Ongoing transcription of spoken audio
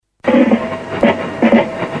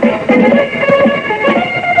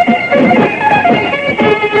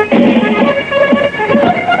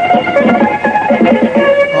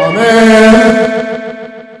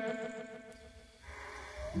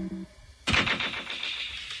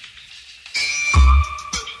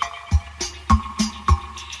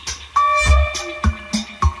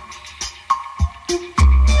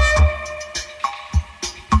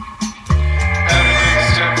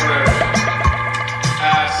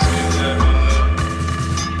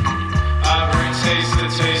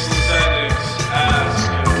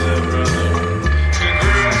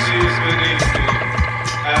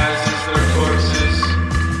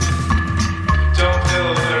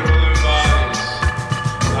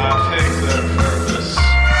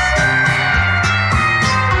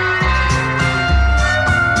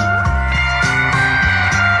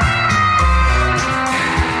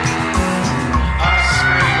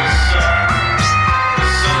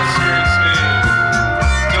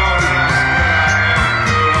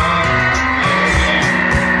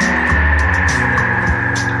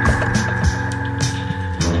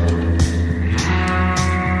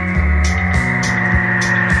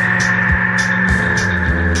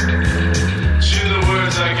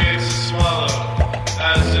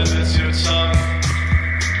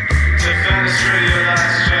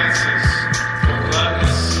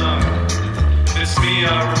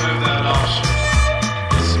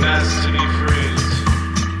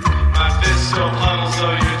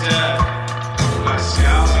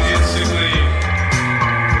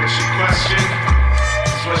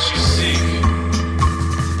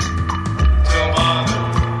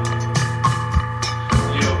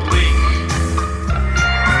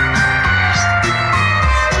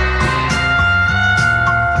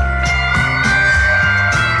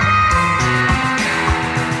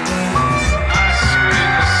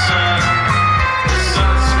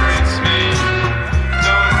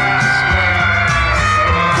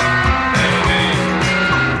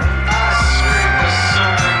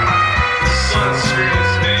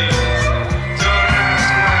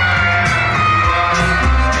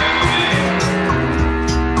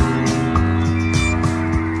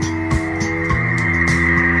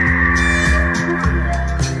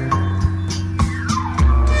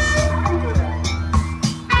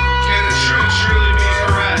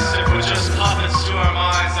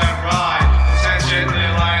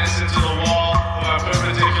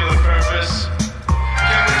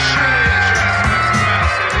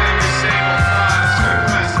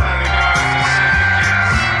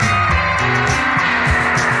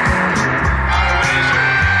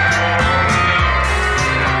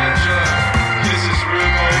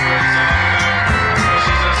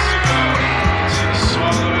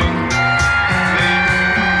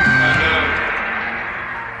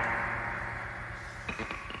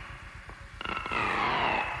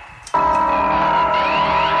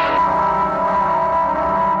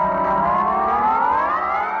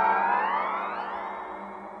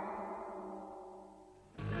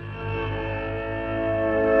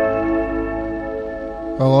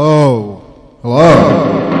Hello. Hello.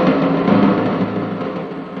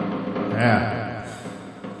 Yeah.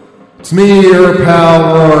 It's me, your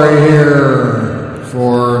pal Rory, here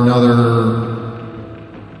for another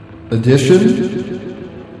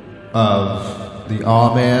edition of the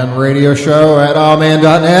Aw Man radio show at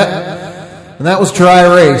awman.net. And that was Dry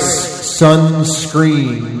Erase,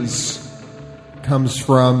 Sunscreens. Comes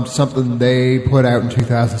from something they put out in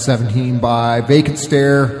 2017 by Vacant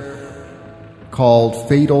Stare called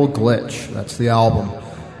Fatal Glitch. That's the album.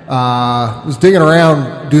 I was digging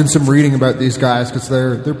around doing some reading about these guys because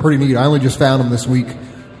they're pretty neat. I only just found them this week,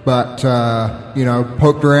 but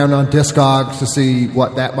poked around on Discogs to see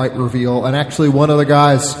what that might reveal. And actually, one of the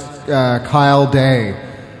guys, Kyle Day,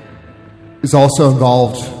 is also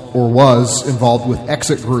involved or was involved with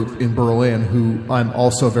Exit Group in Berlin, who I'm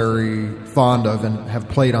also very fond of and have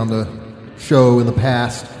played on the show in the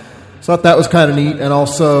past. So I thought that was kind of neat. And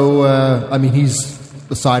also, he's,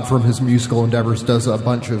 aside from his musical endeavors, does a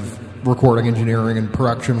bunch of recording engineering and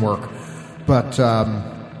production work. But,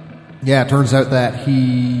 it turns out that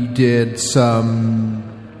he did some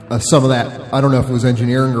of that, I don't know if it was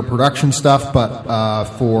engineering or production stuff, but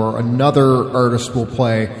for another artist we'll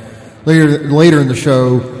play later in the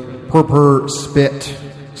show, Purpur Spit.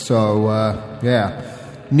 So,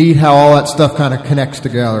 neat how all that stuff kind of connects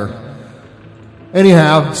together.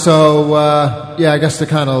 Anyhow, so, I guess to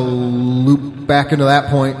kind of loop back into that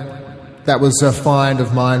point, that was a find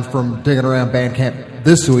of mine from digging around Bandcamp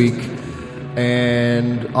this week,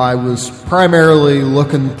 and I was primarily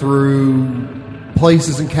looking through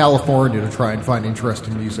places in California to try and find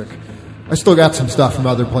interesting music. I still got some stuff from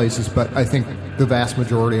other places, but I think the vast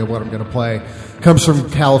majority of what I'm going to play comes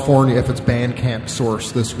from California if it's Bandcamp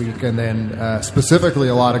source this week, and then specifically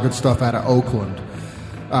a lot of good stuff out of Oakland.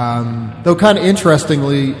 Though kind of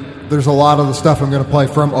interestingly, there's a lot of the stuff I'm going to play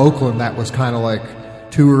from Oakland that was kind of like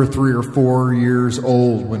 2 or 3 or 4 years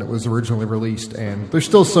old when it was originally released, and there's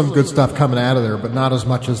still some good stuff coming out of there, but not as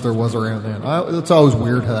much as there was around then. It's always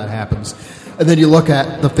weird how that happens. And then you look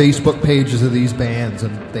at the Facebook pages of these bands,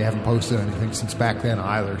 and they haven't posted anything since back then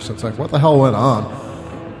either, so it's like, what the hell went on?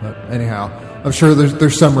 But anyhow, I'm sure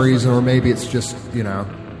there's some reason, or maybe it's just,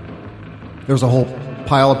 there's a whole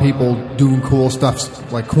pile of people doing cool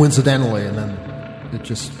stuff like coincidentally, and then it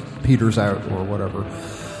just peters out or whatever.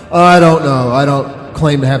 I don't know. I don't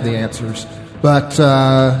claim to have the answers. But,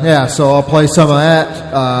 so I'll play some of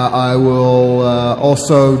that. I will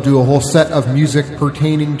also do a whole set of music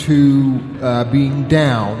pertaining to being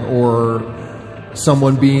down, or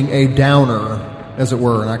someone being a downer, as it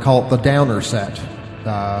were, and I call it the downer set.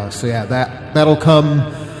 That'll come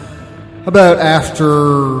about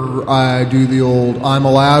after I do the old I'm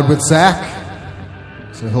Allowed with Zach.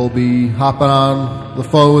 So he'll be hopping on the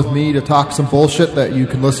phone with me to talk some bullshit that you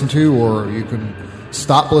can listen to, or you can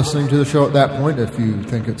stop listening to the show at that point if you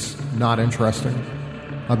think it's not interesting.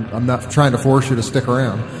 I'm not trying to force you to stick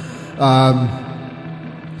around.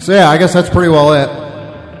 I guess that's pretty well it.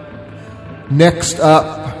 Next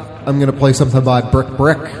up, I'm going to play something by Brick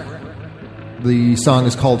Brick. The song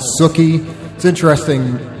is called Sookie. It's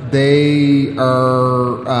interesting. They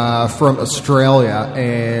are from Australia,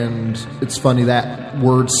 and it's funny that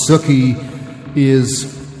word Sookie is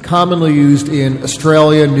commonly used in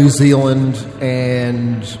Australia, New Zealand,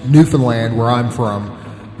 and Newfoundland, where I'm from,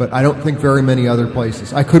 but I don't think very many other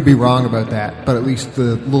places. I could be wrong about that, but at least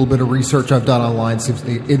the little bit of research I've done online seems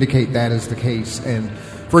to indicate that is the case. And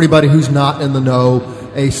for anybody who's not in the know,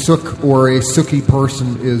 a sook or a sookie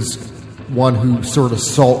person is one who sort of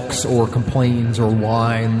sulks or complains or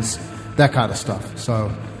whines, that kind of stuff. So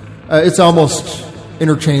it's almost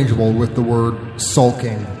interchangeable with the word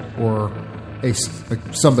sulking, or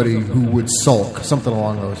somebody who would sulk, something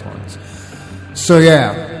along those lines. So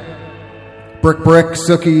Brick Brick,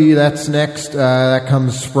 Sookie, that's next. That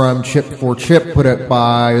comes from Chip for Chip, put out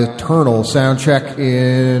by Eternal Soundcheck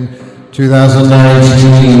in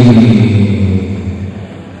 2019.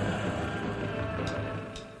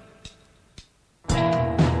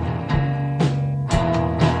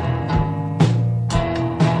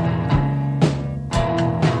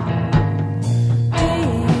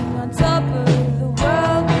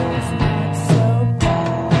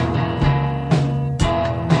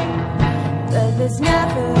 There's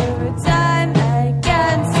never a time I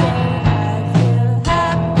can say I feel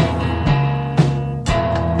happy,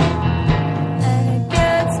 and it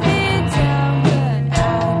gets me down when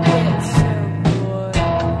I get so bored,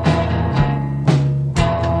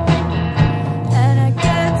 and I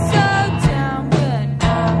get so down when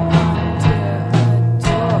I'm under a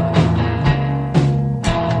door.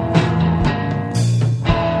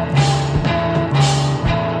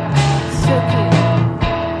 Sookie.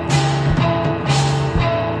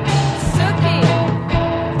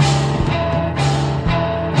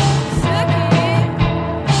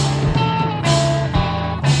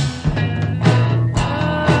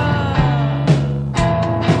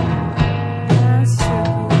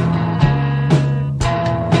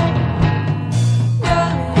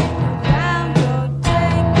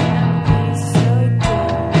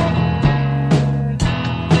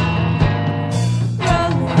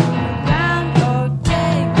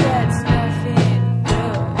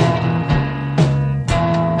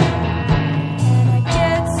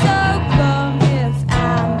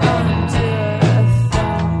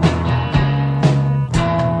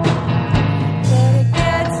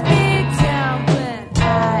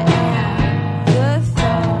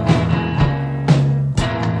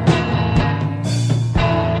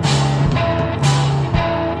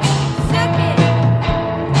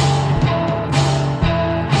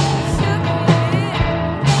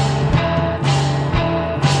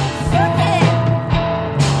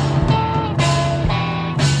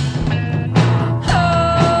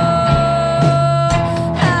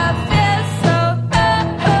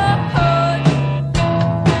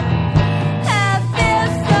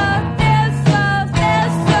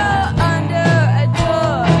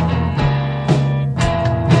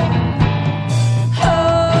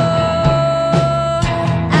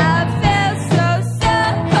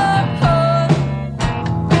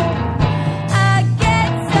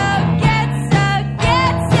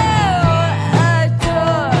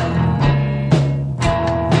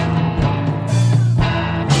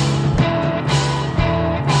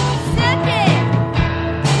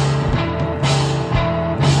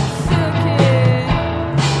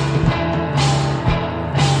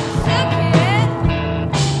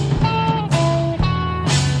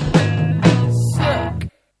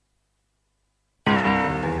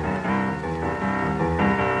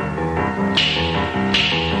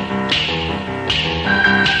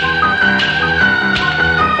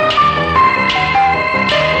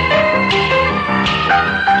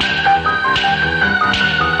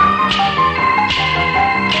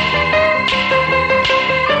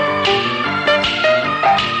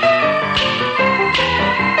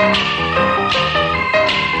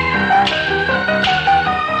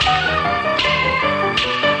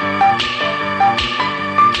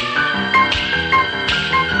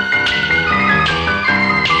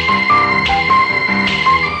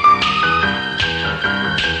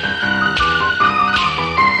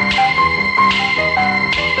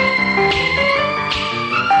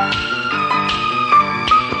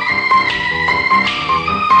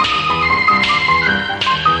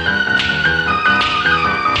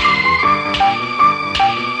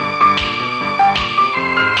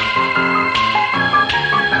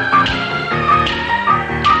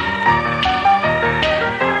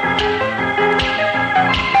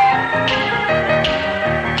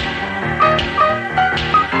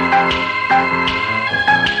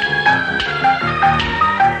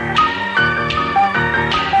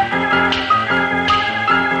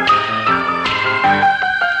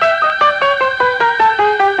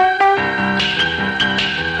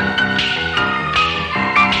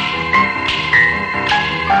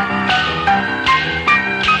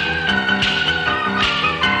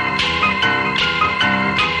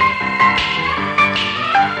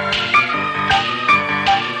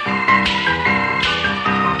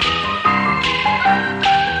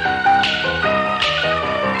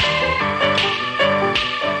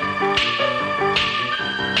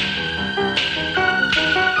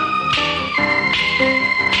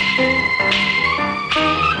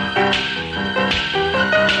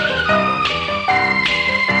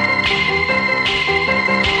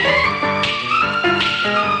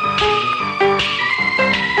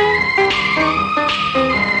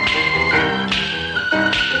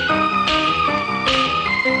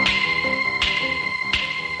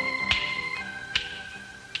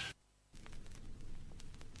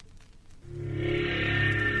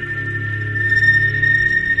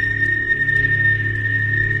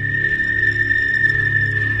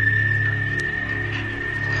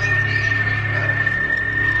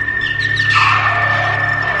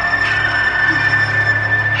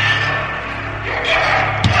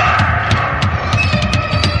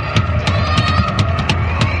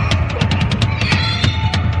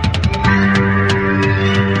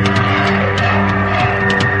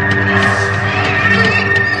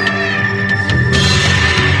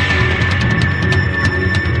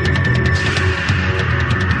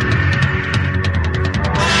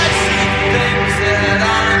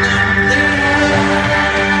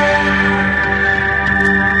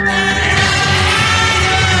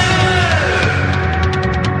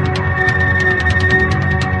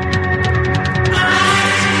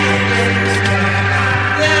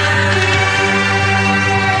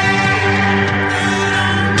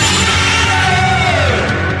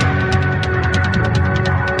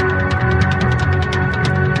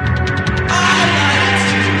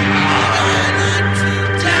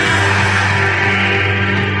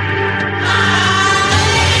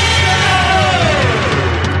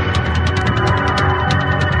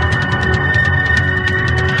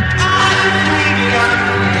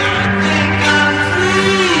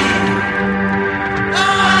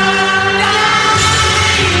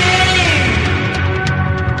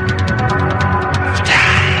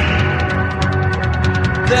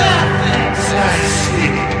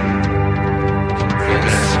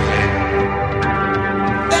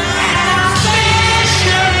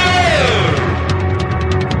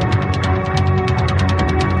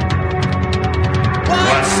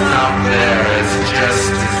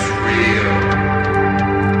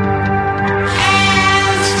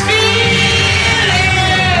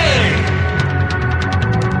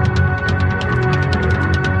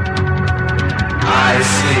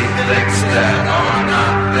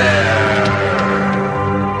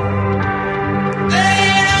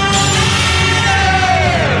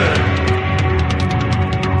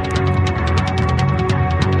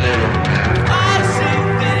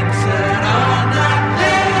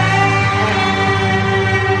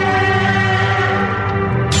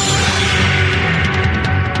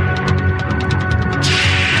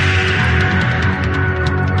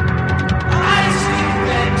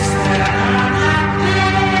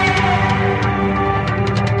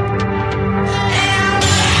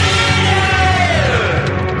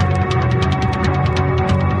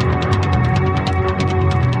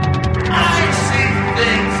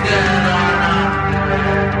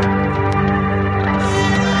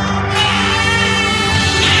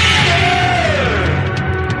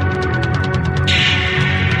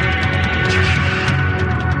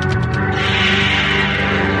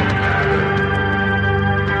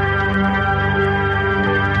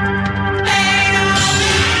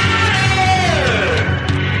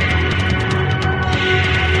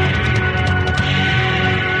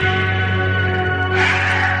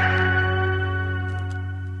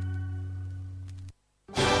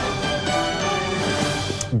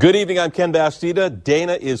 Good evening, I'm Ken Bastida.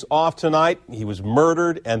 Dana is off tonight. He was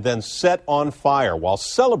murdered and then set on fire while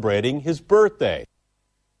celebrating his birthday.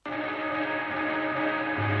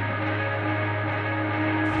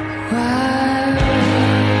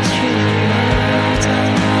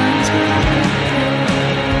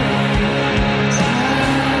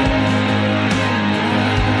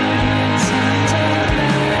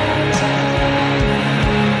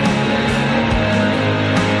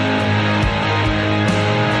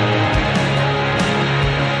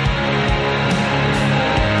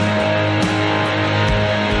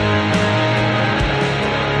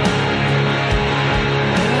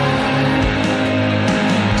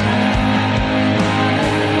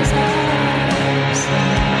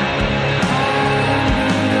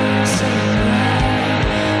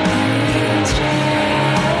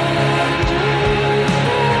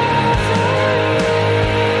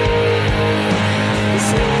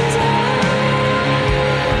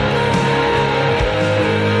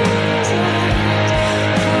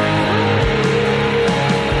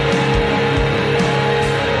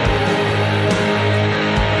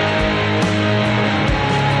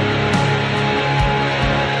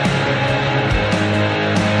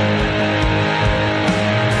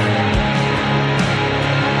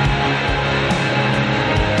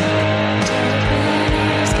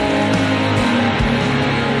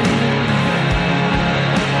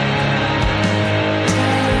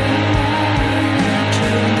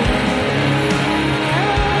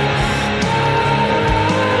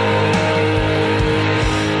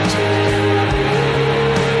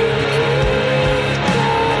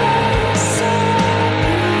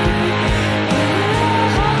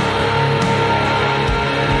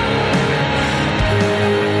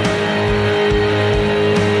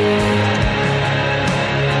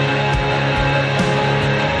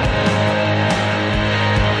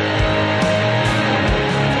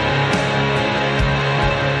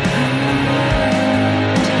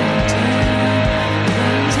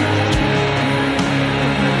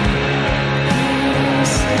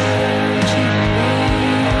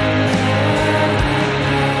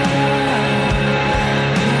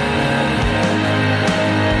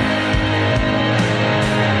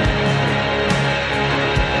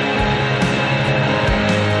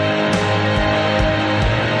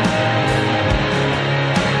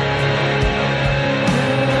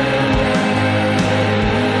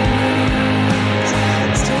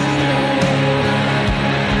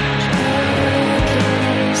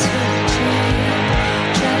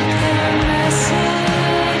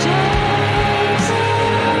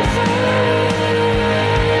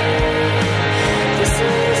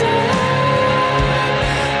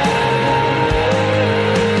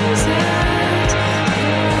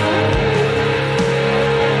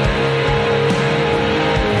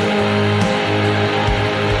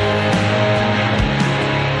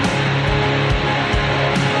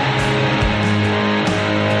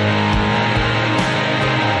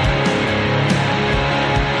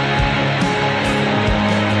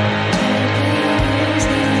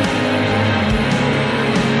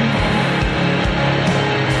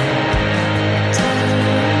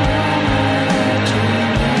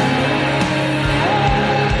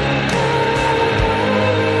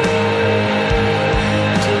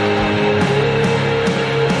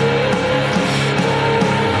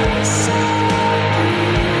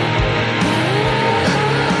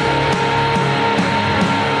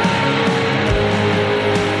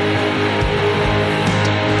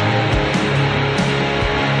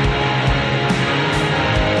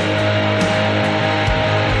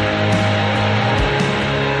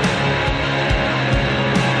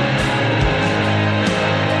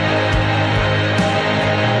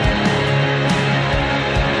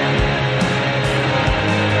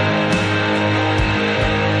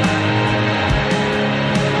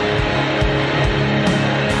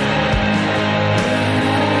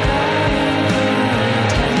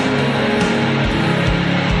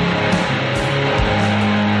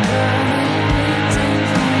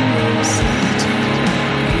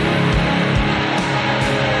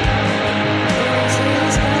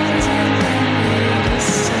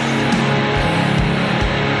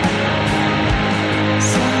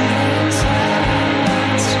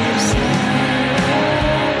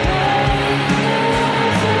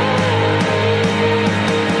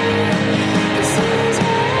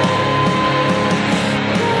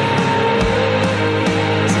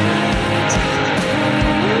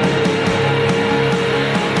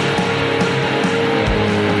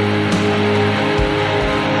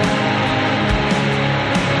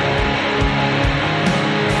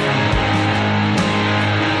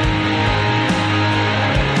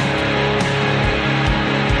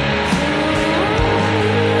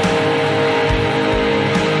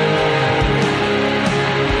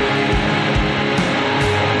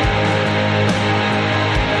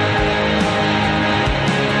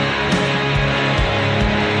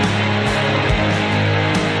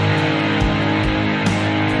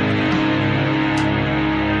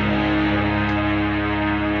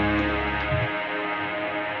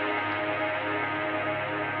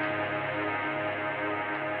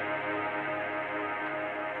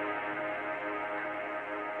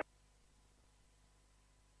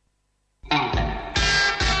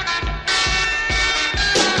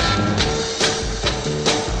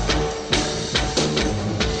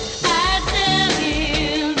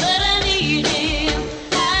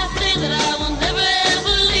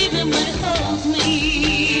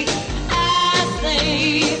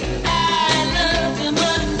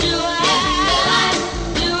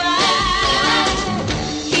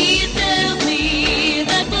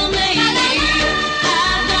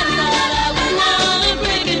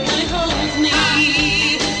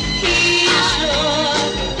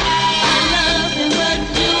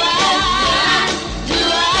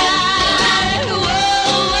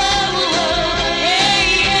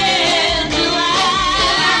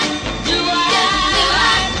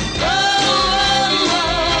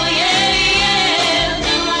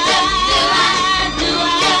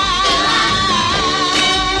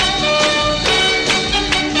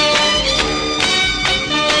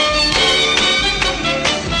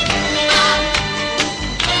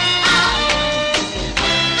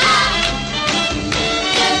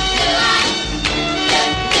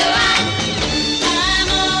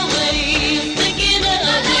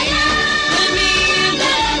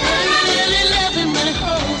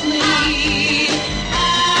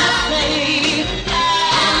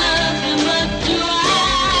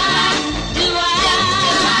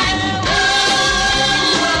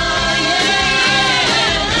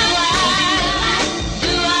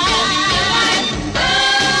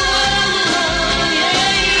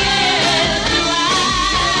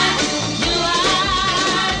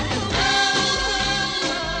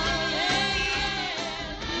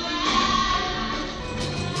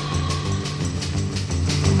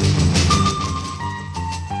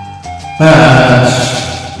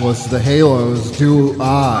 That was the Halos' Do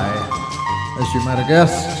I, as you might have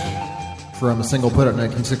guessed, from a single put out in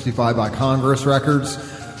 1965 by Congress Records.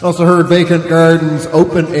 Also heard Vacant Gardens'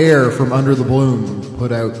 Open Air from Under the Bloom,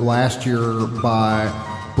 put out last year by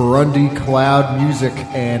Burundi Cloud Music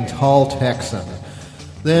and Tall Texan.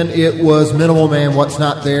 Then it was Minimal Man, What's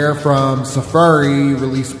Not There from Safari,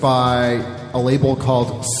 released by a label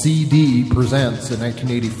called CD Presents in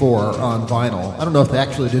 1984 on vinyl. I don't know if they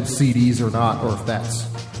actually did CDs or not, or if that's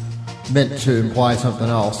meant to imply something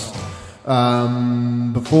else.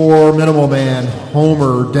 Before Minimal Man,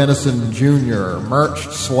 Homer Dennison Jr., March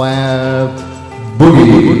Slab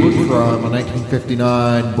Boogie from a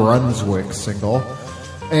 1959 Brunswick single.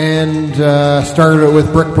 And started it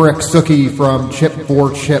with Brick Brick Sookie from Chip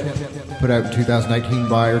for Chip, put out in 2019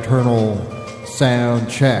 by Eternal Sound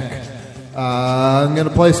Check. I'm going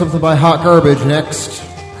to play something by Hot Garbage next.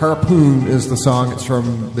 Harpoon is the song. It's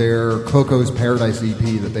from their Coco's Paradise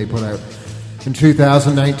EP that they put out in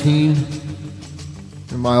 2019.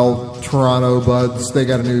 And my old Toronto buds, they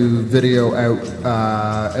got a new video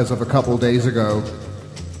out as of a couple of days ago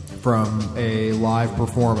from a live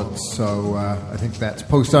performance. So I think that's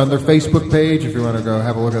posted on their Facebook page if you want to go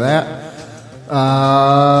have a look at that.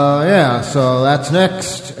 Yeah, so that's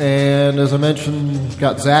next. And as I mentioned,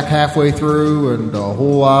 got Zach halfway through and a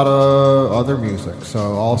whole lot of other music.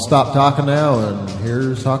 So I'll stop talking now, and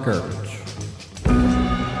here's Hot Garbage.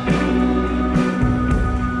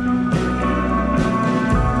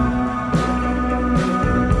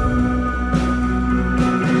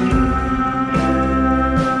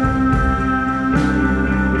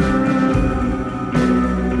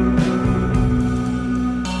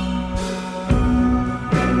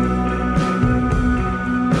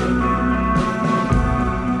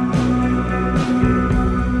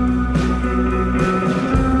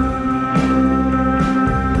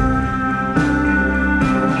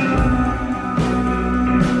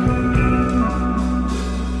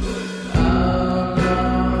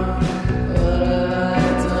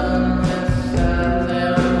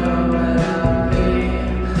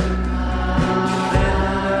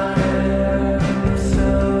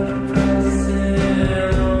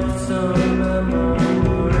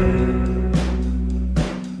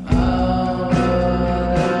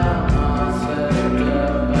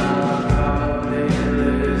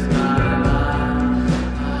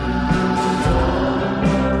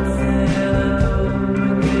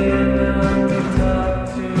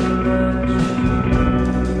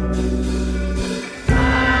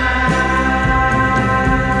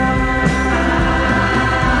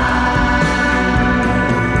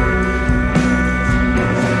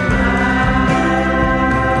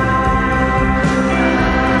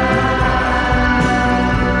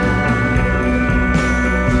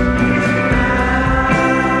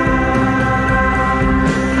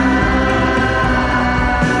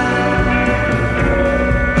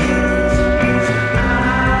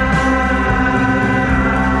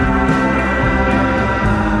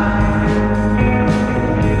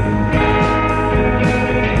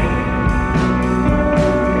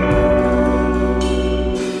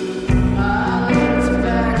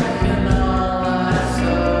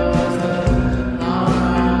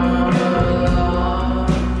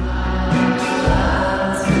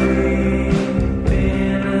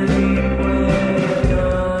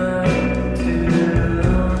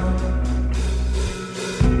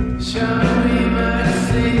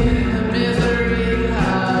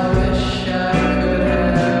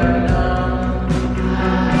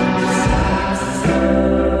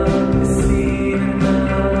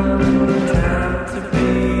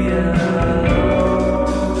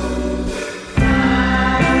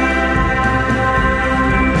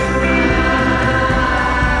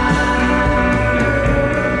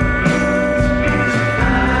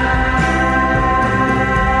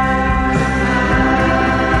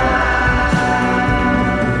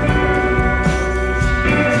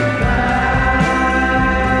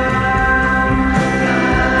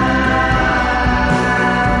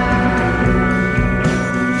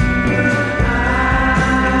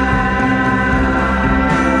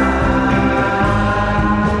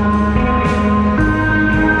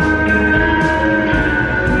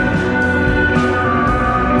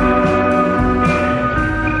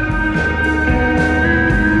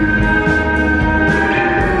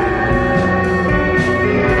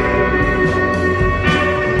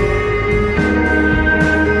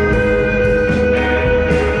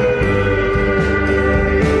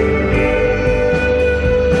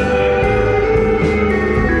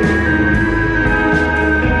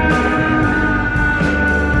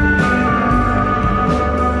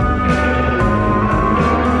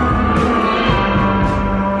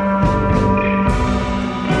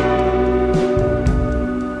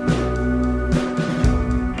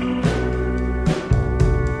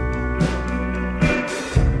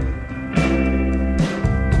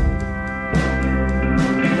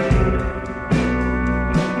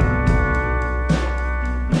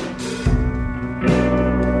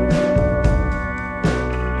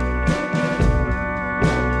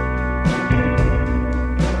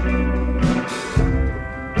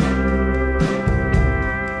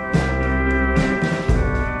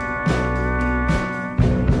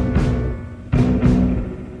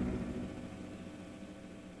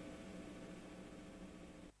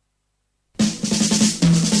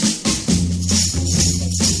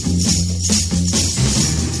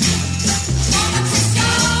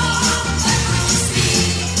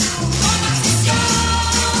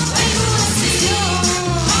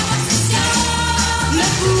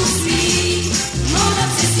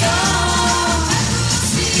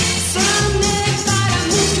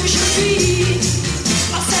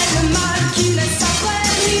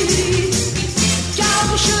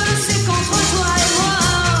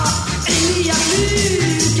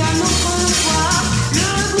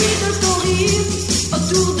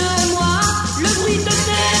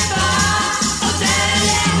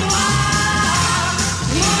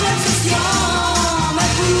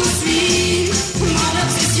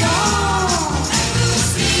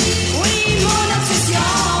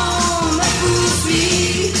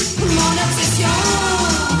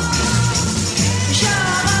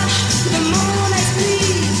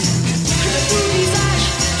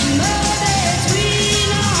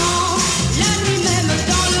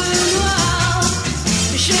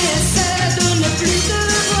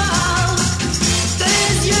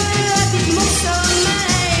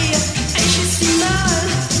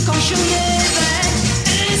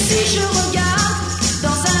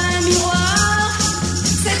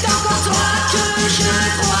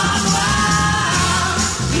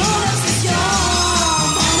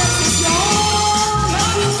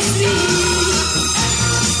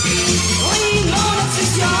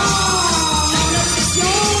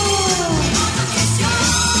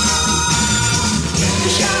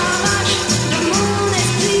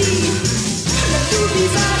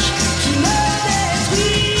 visage qui me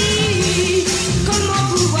détruit. Comment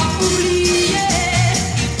pouvoir oublier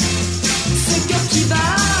ce cœur qui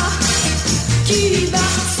bat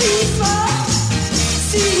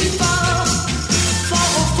si fort,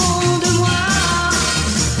 fort au fond de moi.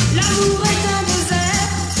 L'amour est un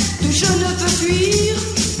désert d'où je ne peux fuir.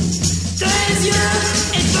 Tes yeux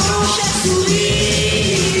et ton cher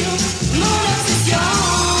sourire, mon obsession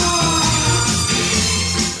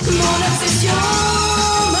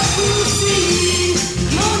me poursuit.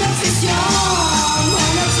 Mon obsession.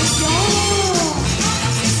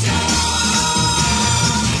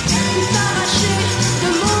 T'arracher de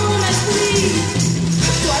mon esprit,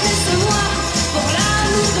 toi laisse-moi pour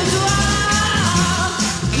l'amour de toi.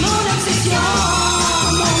 Mon obsession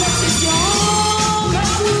me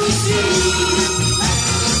poursuit.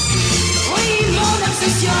 Oui, mon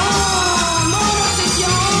obsession me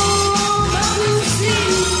poursuit.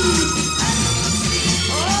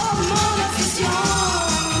 Oh, mon obsession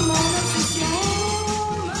me poursuit.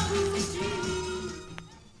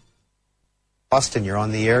 Austin, you're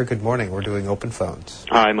on the air. Good morning. We're doing open phones.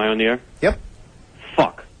 Hi, am I on the air? Yep.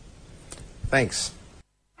 Fuck. Thanks.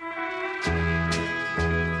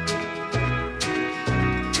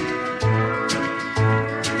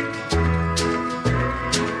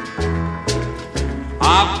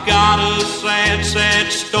 I've got a sad, sad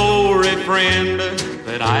story, friend,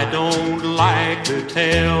 that I don't like to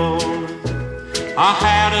tell. I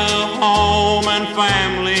had a home and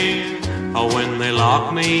family when they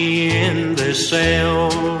locked me in this cell.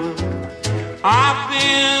 I've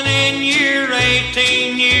been in here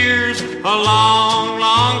 18 years, a long,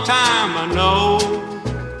 long time, I know.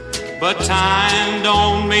 But time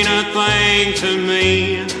don't mean a thing to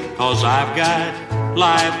me, 'cause I've got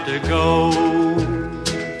life to go.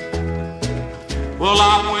 Well,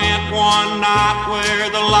 I went one night where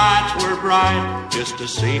the lights were bright, just to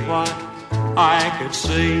see what I could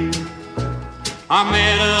see. I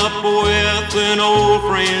met up with an old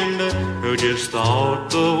friend who just thought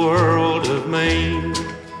the world of me.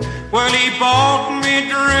 Well, he bought me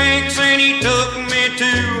drinks and he took me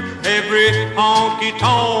to every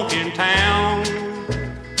honky-tonk in town.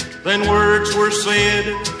 Then words were said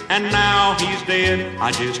and now he's dead.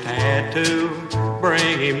 I just had to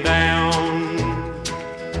bring him down.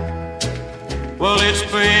 Well, it's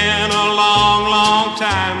been a long, long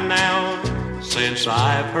time now since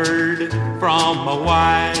I've heard from my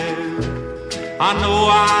wife. I know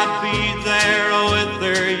I'd be there with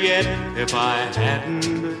her yet if I hadn't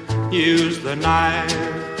used the knife.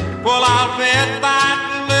 Well, I'll bet that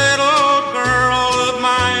little girl of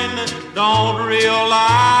mine don't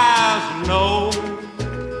realize, no,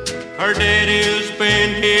 her daddy's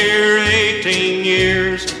been here 18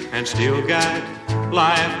 years and still got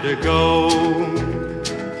life to go.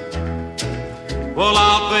 Well,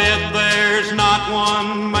 I'll bet there's not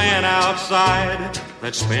one man outside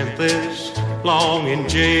that spent this long in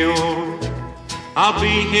jail. I'll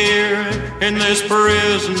be here in this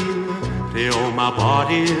prison till my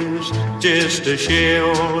body's just a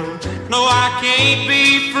shell. No, I can't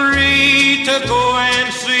be free to go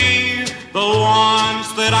and see the ones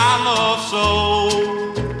that I love so.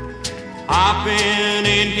 I've been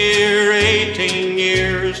in here 18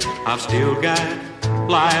 years, I've still got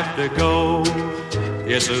life to go.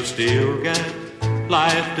 Yes, I've still got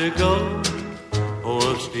life to go. Oh,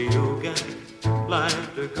 I've still got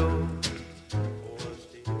life to go. Oh, I've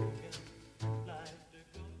still got life to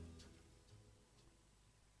go.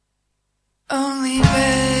 Only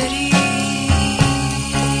Betty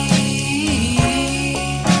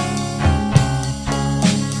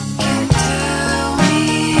can tell me.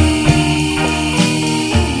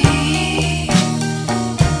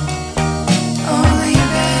 Only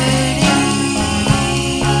Betty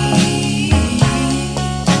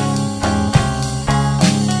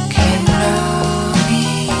can know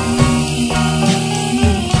me.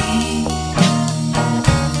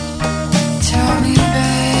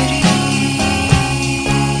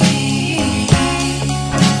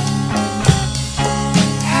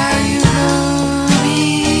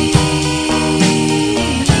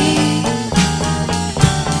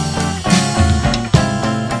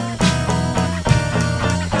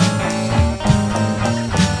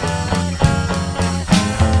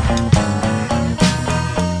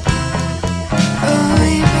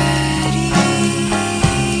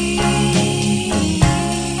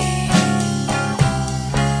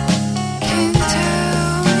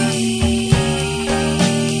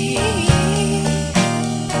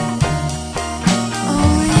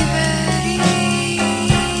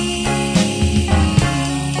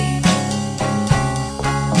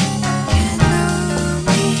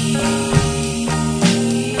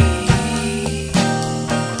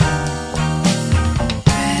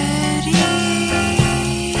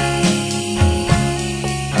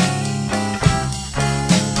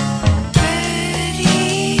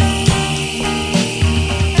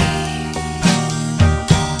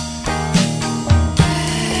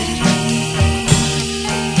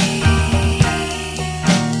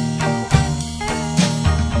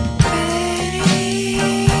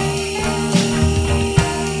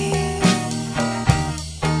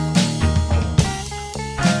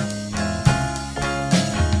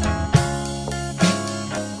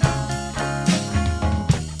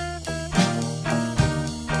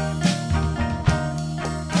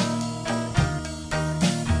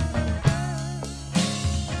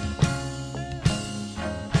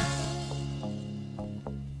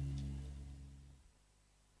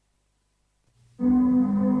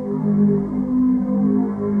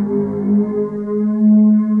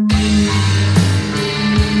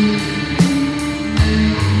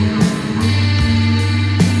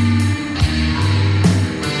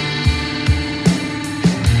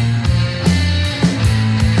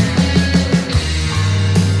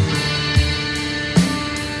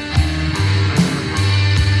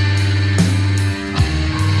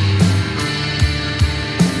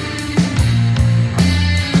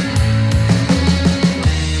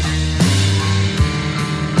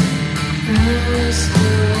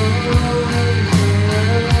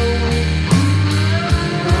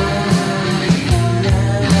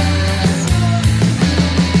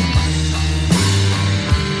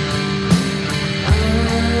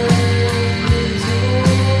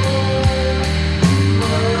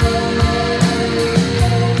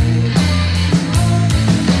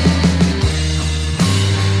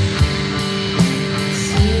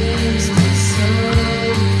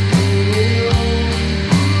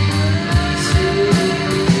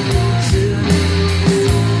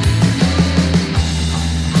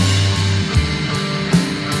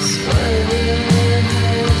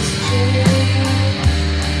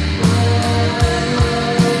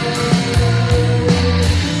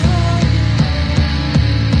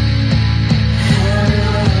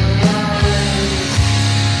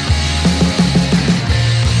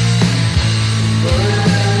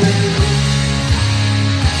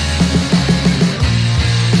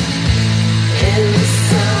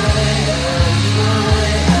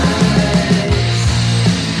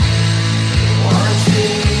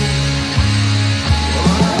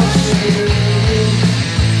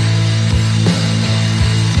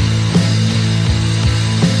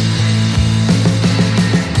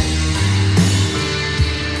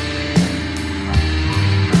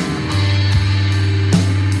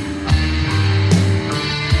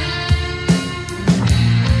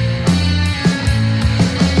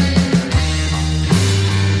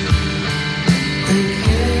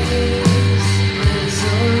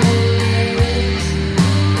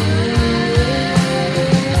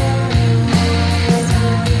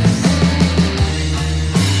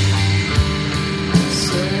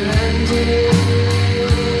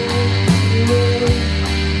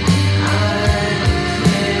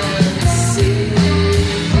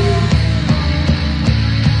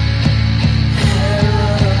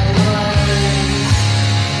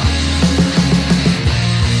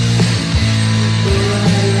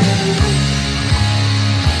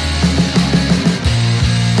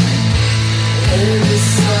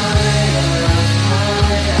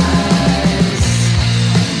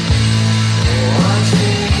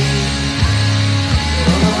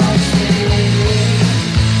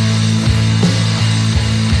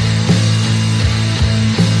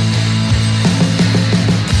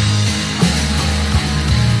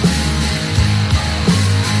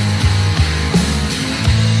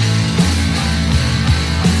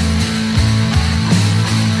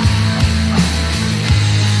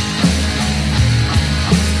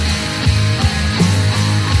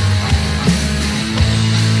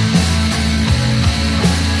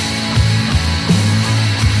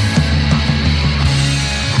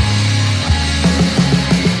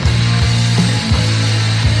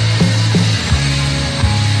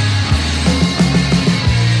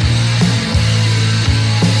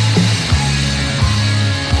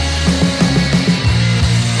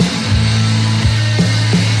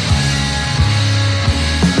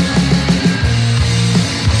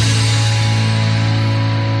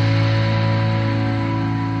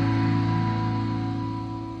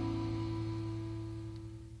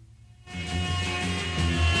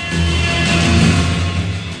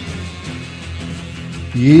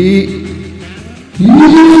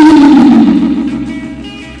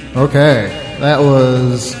 Okay, that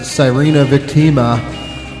was Sirena Victima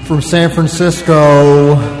from San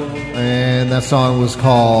Francisco, and that song was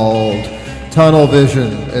called Tunnel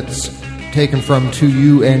Vision. It's taken from To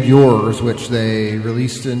You and Yours, which they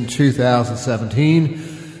released in 2017.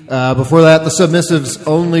 Before that, The Submissives'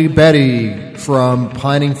 Only Betty from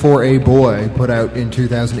Pining for a Boy, put out in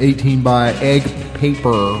 2018 by Egg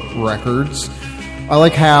Paper Records. I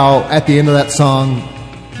like how at the end of that song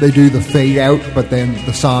they do the fade out, but then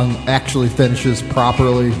the song actually finishes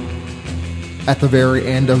properly at the very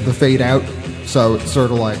end of the fade out. So it's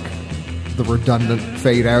sort of like the redundant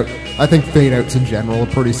fade out. I think fade outs in general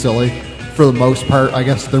are pretty silly for the most part. I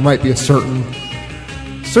guess there might be a certain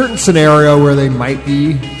scenario where they might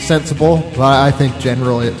be sensible, but I think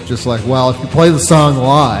generally it's just like, well, if you play the song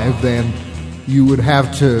live, then you would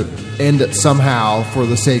have to end it somehow for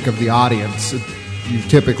the sake of the audience. You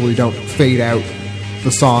typically don't fade out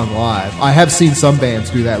the song live. I have seen some bands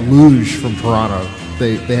do that. Luge from Toronto,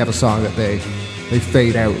 they have a song that they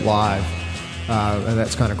fade out live, and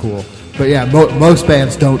that's kind of cool. But yeah, most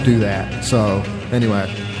bands don't do that. So anyway,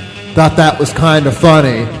 thought that was kind of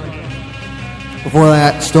funny. Before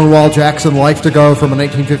that, Stonewall Jackson, Life to Go from a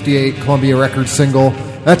 1958 Columbia Records single.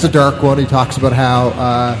 That's a dark one. He talks about how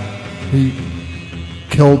he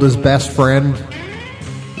killed his best friend,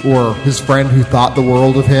 or his friend who thought the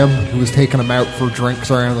world of him, who was taking him out for drinks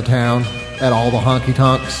around the town at all the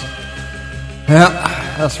honky-tonks. Yeah,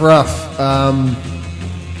 that's rough.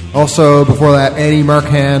 Also, before that, Eddie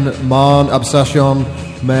Marcan, Mon Obsession,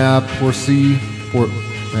 Ma Poursi.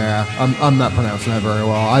 Yeah, I'm not pronouncing that very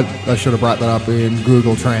well. I should have brought that up in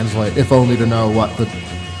Google Translate, if only to know what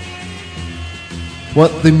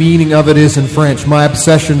the meaning of it is in French. My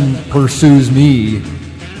obsession pursues me.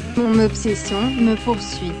 Mon obsession me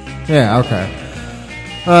poursuit. Yeah, okay.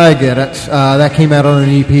 I get it. That came out on an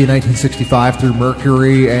EP in 1965 through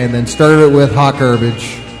Mercury, and then started it with Hot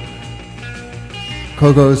Garbage.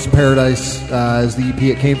 Coco's Paradise is the EP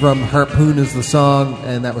it came from. Harpoon is the song,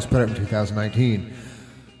 and that was put out in 2019.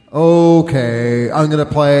 Okay, I'm going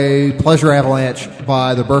to play Pleasure Avalanche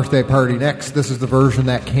by The Birthday Party next. This is the version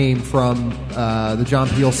that came from the John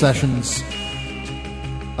Peel Sessions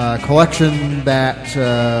collection that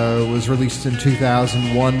was released in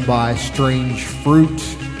 2001 by Strange Fruit.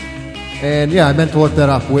 And yeah, I meant to look that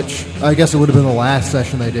up, which I guess it would have been the last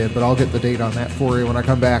session they did, but I'll get the date on that for you when I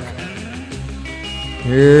come back.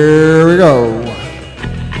 Here we go.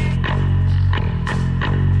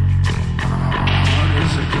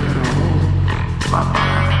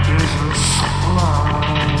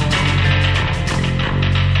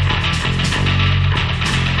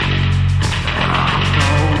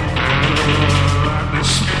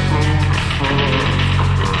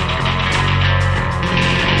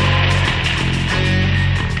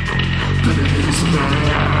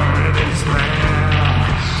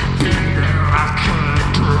 I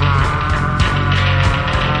can't drive.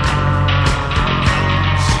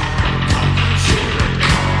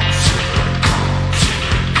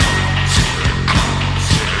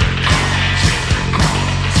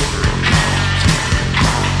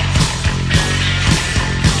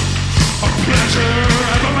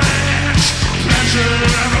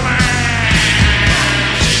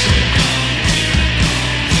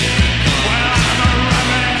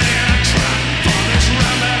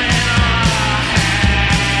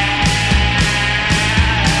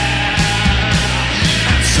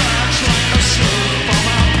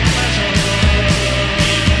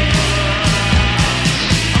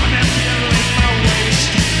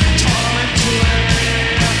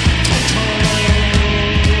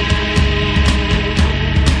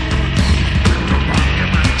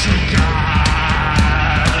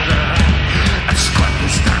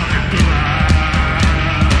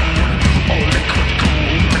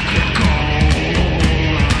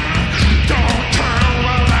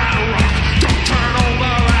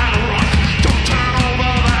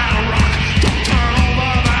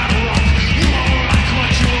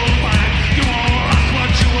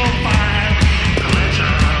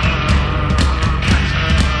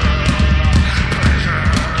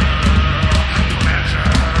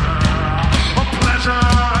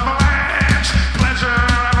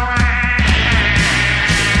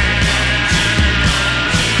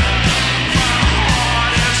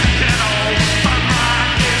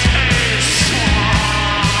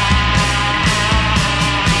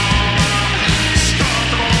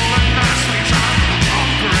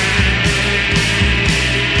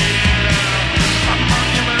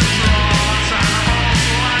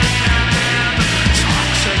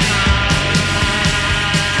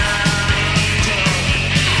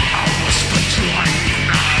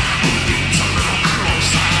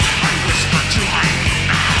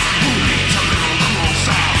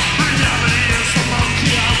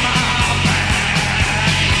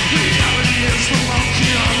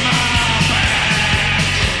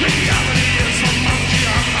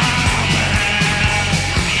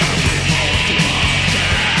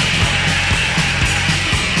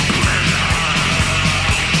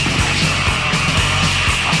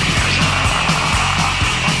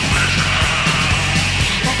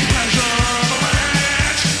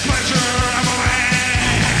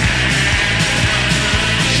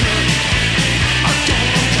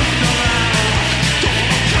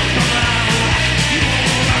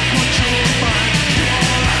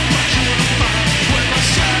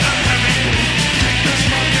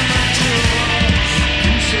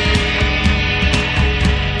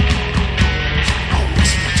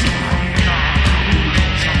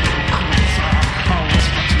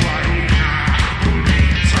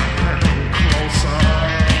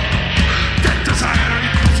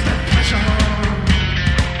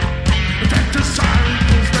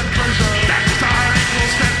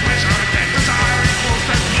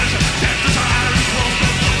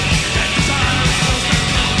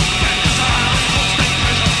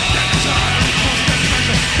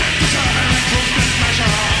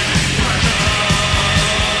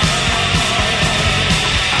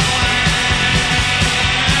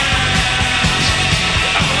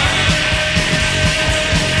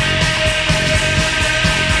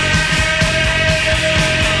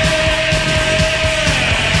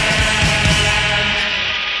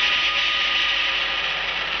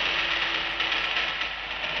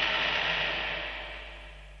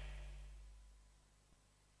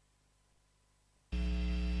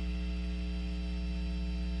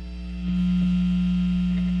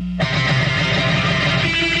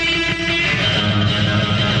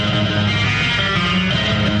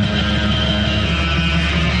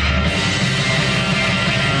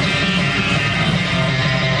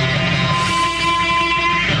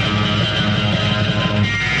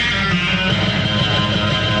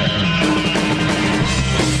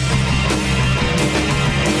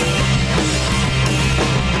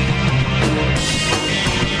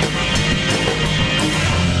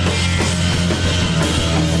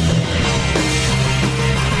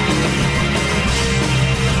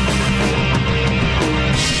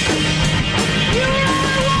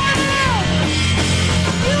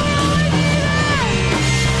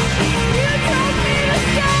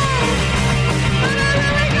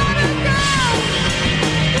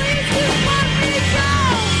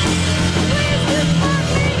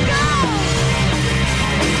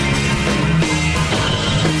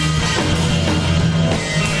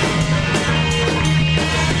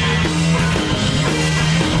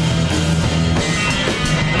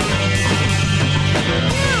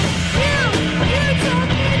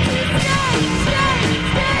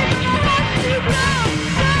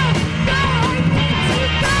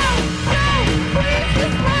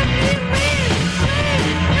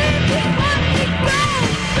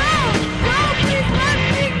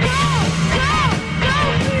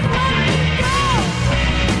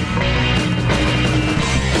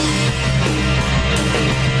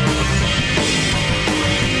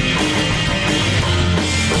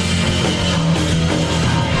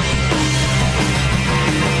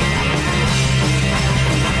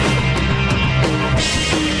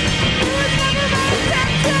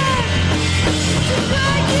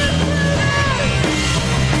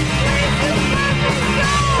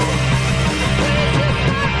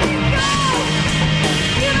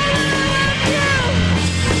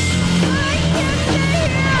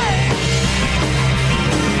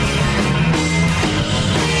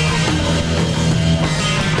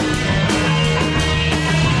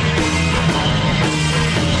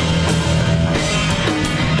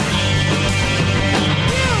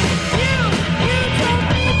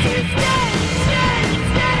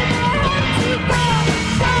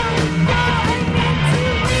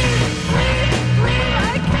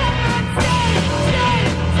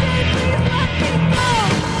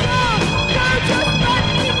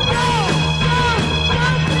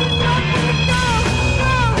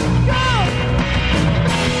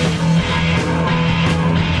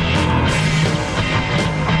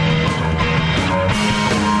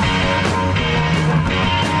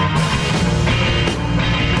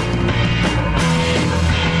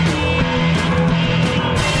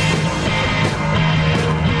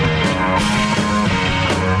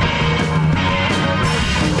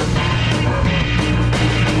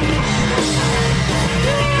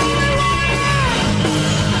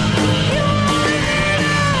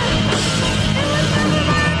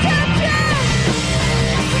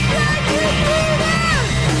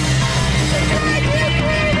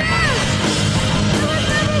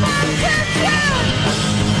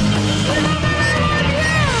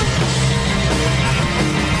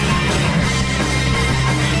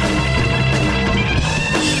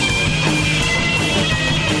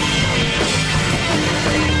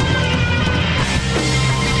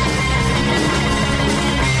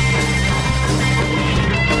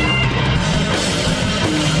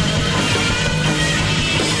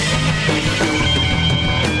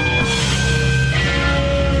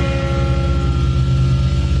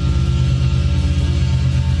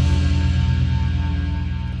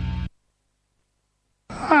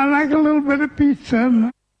 bit of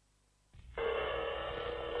pizza.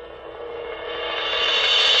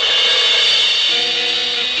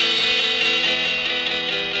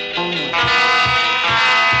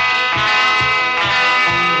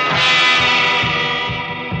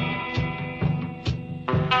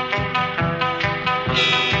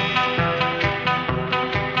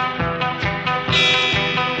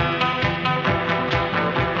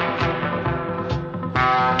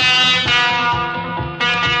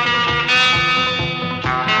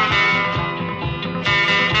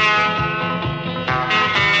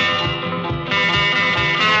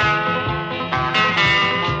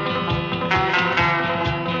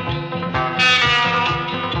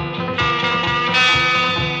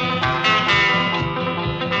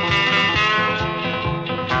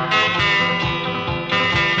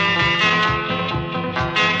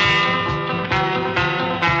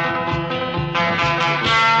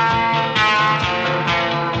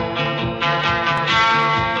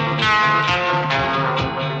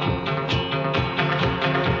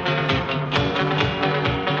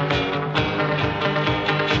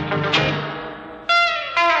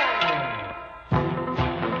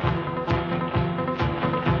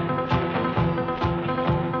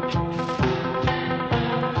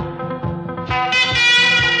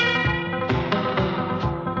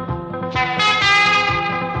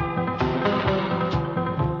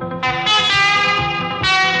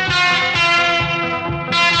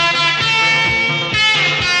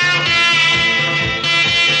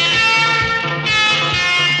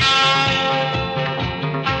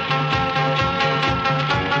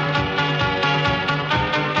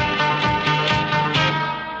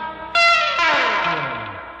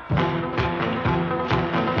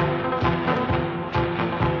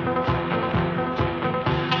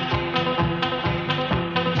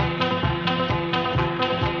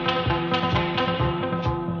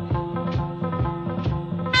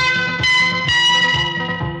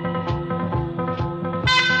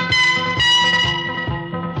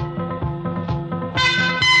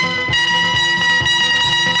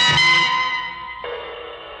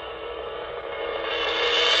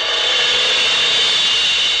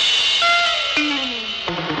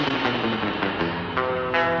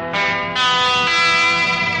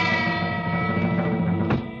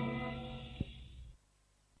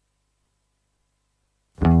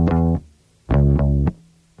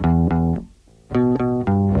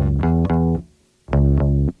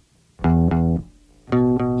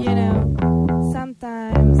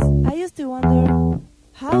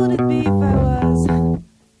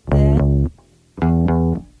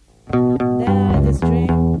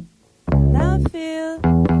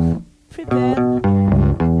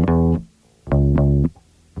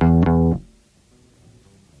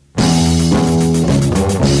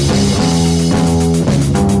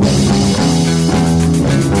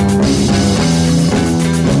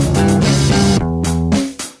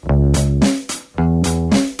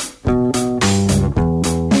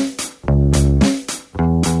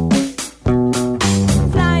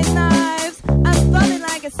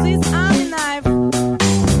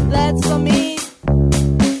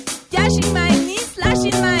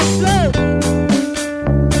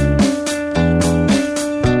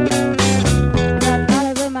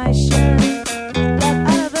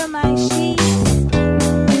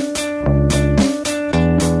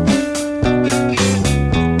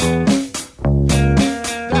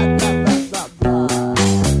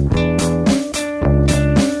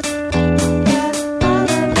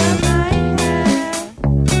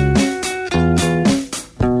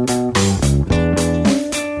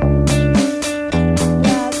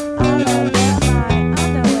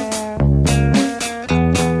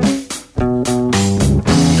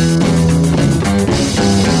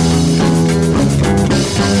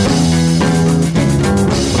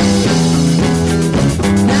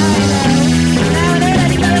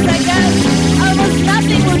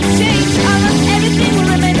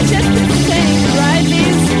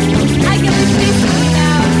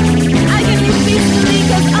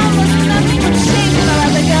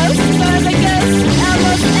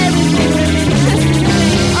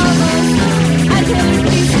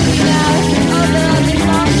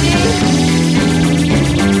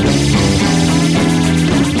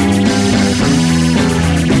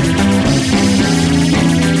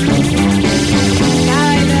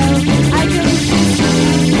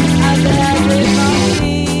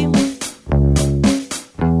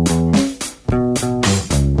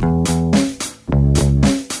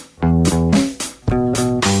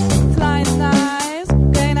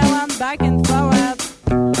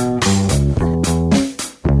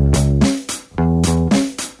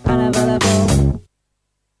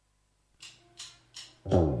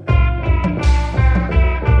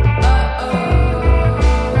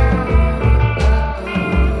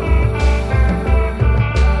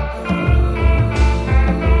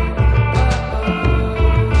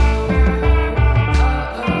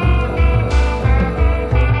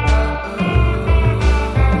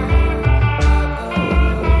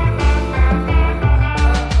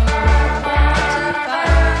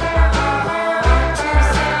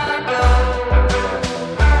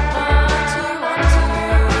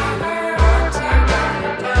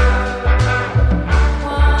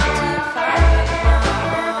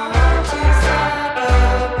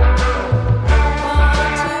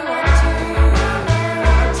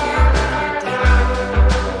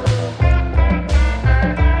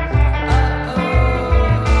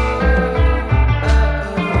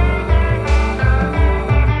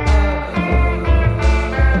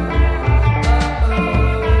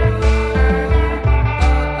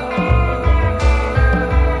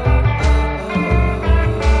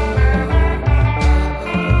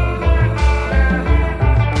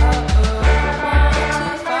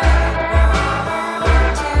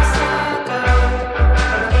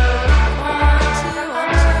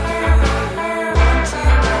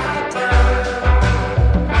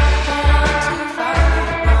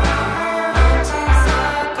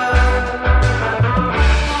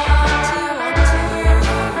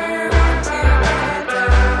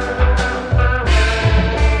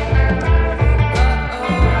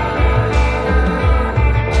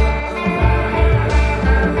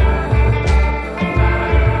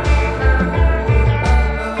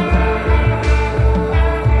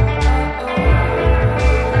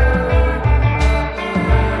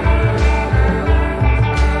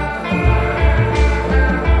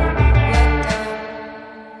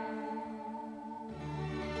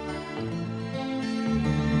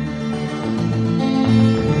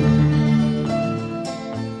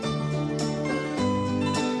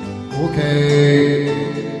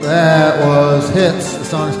 Okay, that was Hits. The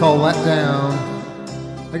song is called Let Down.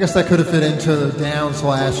 I guess that could have fit into the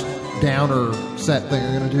down/downer set thing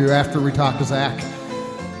I'm going to do after we talk to Zach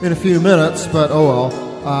in a few minutes, but oh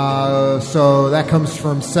well. So that comes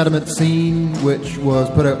from Sediment Scene, which was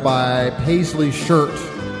put out by Paisley Shirt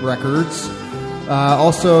Records.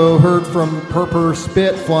 Also heard from Purpur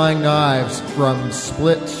Spit, Flying Knives from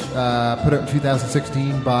Split, put out in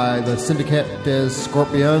 2016 by the Syndicate des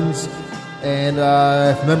Scorpions. And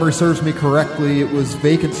if memory serves me correctly, it was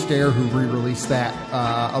Vacant Stare who re-released that,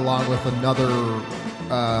 along with another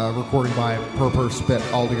recording by Purpur Spit,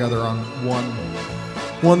 all together on one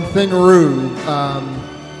thingaroo.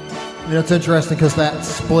 It's interesting because that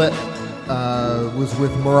Split was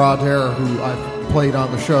with Murader, who I've played on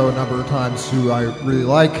the show a number of times, who I really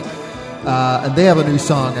like. And they have a new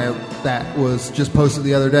song out that was just posted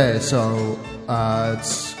the other day, so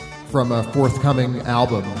it's from a forthcoming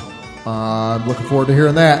album. I'm looking forward to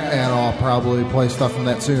hearing that, and I'll probably play stuff from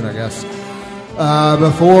that soon, I guess.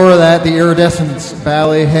 Before that, the Iridescence,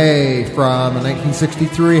 Ballet Hay from a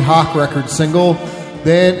 1963 Hawk Records single.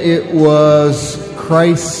 Then it was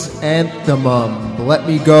Chrysanthemum, Let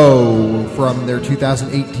Me Go, from their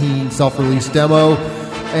 2018 self-released demo.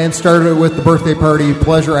 And started with the birthday party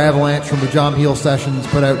Pleasure Avalanche from the John Peel Sessions,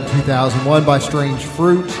 put out in 2001 by Strange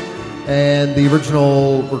Fruit. And the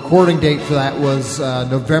original recording date for that was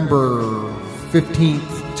November 15th,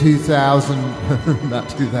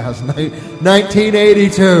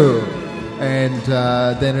 1982. And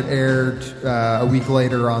then it aired a week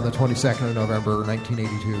later on the 22nd of November,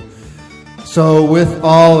 1982. So with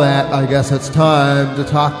all that, I guess it's time to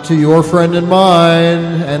talk to your friend and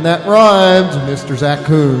mine, and that rhymes, Mr. Zach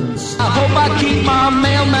Coons. I hope I keep my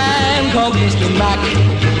mailman called Mr. Mac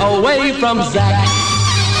away from Zach.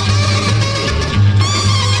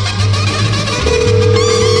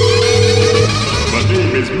 My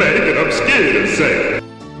name is Meg and I'm scared of Zach.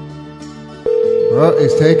 Well,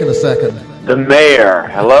 he's taking a second. The mayor,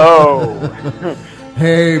 hello.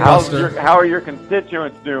 Hey, Buster. How are your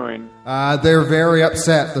constituents doing? They're very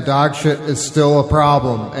upset. The dog shit is still a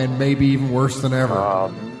problem, and maybe even worse than ever.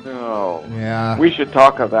 Oh, no. Yeah. We should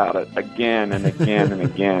talk about it again and again and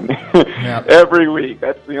again. Yep. Every week.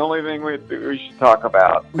 That's the only thing we should talk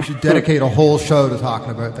about. We should dedicate a whole show to talking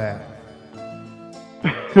about that.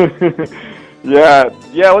 Yeah,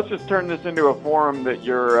 let's just turn this into a forum that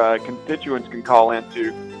your constituents can call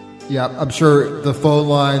into. Yeah, I'm sure the phone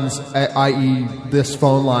lines, i.e. this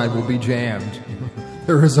phone line, will be jammed.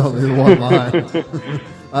 There is only one line.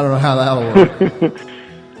 I don't know how that'll work.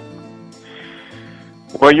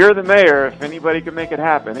 Well, you're the mayor. If anybody can make it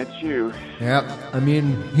happen, it's you. Yep. I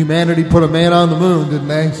mean, humanity put a man on the moon, didn't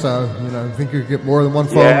they? So, I think you could get more than one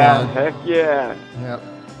phone line. Heck yeah. Yep.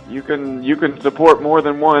 You can support more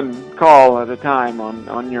than one call at a time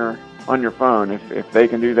on your phone if they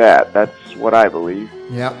can do that. That's what I believe.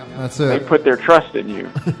 Yep, that's it. They put their trust in you.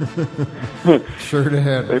 Sure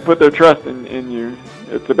did. They put their trust in you.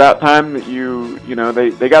 It's about time that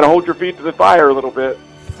they got to hold your feet to the fire a little bit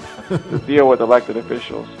to deal with elected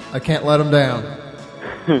officials. I can't let them down.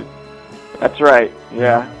 That's right.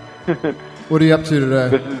 Yeah. What are you up to today?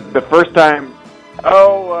 This is the first time.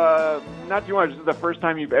 Not too much. This is the first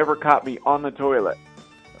time you've ever caught me on the toilet.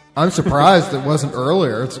 I'm surprised it wasn't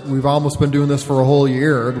earlier. We've almost been doing this for a whole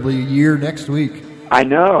year. It'll be a year next week. I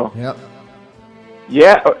know. Yep.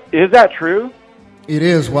 Yeah, is that true? It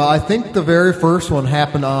is. Well, I think the very first one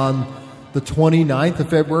happened on the 29th of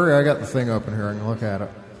February. I got the thing open here. I can look at it.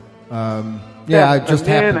 I just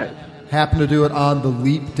happened to do it on the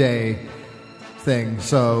leap day thing.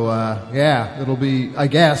 So, it'll be, I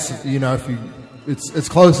guess, if it's as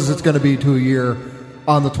close as it's going to be to a year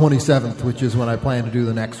on the 27th, which is when I plan to do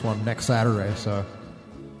the next one, next Saturday. So,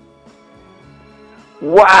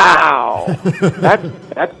 wow,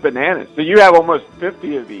 that's bananas. So you have almost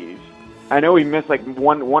 50 of these. I know we missed like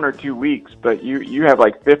one or 2 weeks, but you have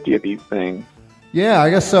like 50 of these things. Yeah, I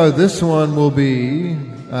guess so. This one will be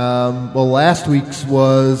last week's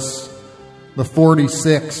was the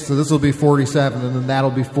 46th, so this will be 47, and then that'll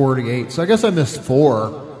be 48. So I guess I missed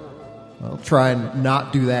 4. I'll try and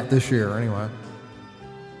not do that this year anyway.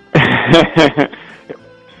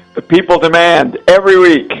 The people demand every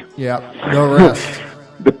week. Yeah, no rest.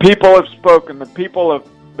 The people have spoken. The people of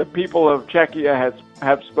Czechia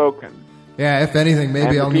have spoken. Yeah, if anything,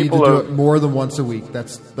 maybe I'll need to do it more than once a week.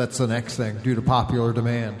 That's the next thing, due to popular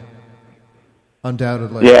demand.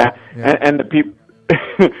 Undoubtedly. Yeah. And the people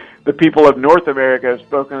the people of North America have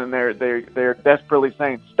spoken, and they're desperately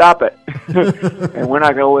saying, "Stop it," and we're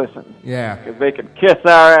not going to listen. Yeah, because they can kiss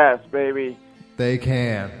our ass, baby. They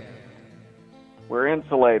can. We're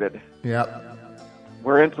insulated. Yep.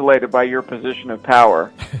 We're insulated by your position of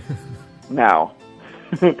power now.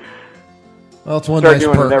 Well, it's one Start nice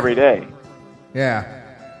doing perk. it every day. Yeah.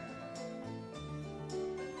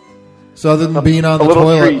 So other than being on the little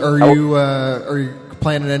toilet, treat. are you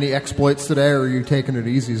planning any exploits today, or are you taking it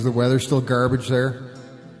easy? Is the weather still garbage there?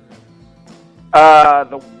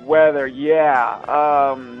 The weather,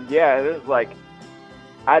 yeah. Yeah, it is like,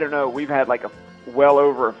 I don't know, we've had like well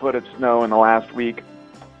over a foot of snow in the last week.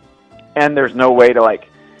 And there's no way to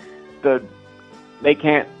they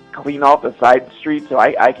can't clean off the side streets, so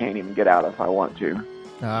I can't even get out if I want to.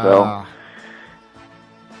 So,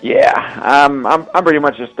 yeah, I'm pretty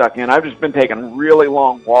much just stuck in. I've just been taking really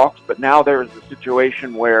long walks, but now there's a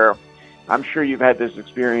situation where I'm sure you've had this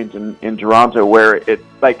experience in Toronto where it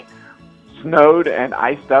like snowed and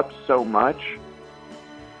iced up so much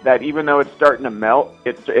that even though it's starting to melt,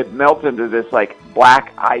 it melts into this like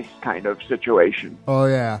black ice kind of situation. Oh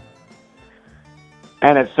yeah.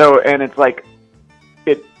 And it's like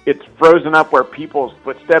it's frozen up where people's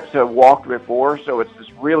footsteps have walked before, so it's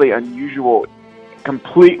this really unusual,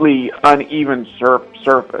 completely uneven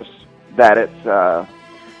surface that it's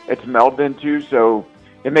melded into. So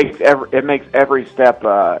it makes every step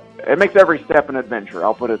an adventure.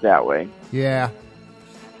 I'll put it that way. Yeah.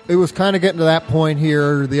 It was kind of getting to that point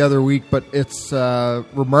here the other week, but it's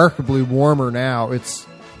remarkably warmer now. It's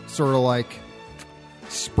sort of like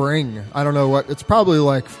spring. I don't know what. It's probably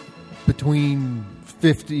like between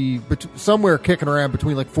 50, somewhere kicking around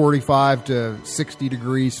between like 45 to 60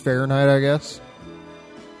 degrees Fahrenheit, I guess.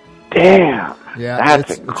 Damn. Yeah,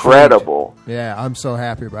 that's incredible. Yeah, I'm so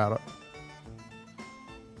happy about it.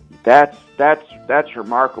 That's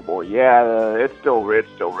remarkable. Yeah, it's still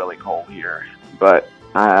really cold here, but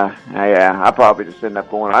I probably just end up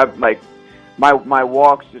going. I've like my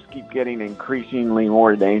walks just keep getting increasingly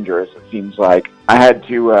more dangerous. It seems like I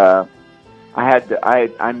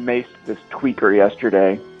maced this tweaker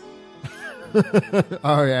yesterday.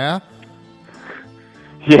 Oh yeah.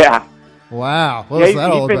 Yeah. Wow. What was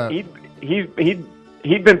that all about?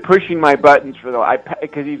 He'd been pushing my buttons for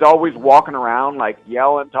because he's always walking around like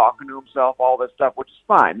yelling, talking to himself, all this stuff, which is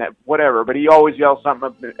fine, whatever. But he always yells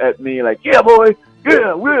something at me like, "Yeah, boy,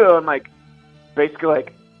 yeah, will," and like basically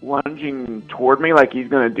like lunging toward me like he's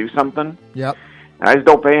going to do something. Yep. And I just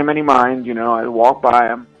don't pay him any mind, I walk by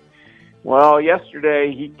him. Well,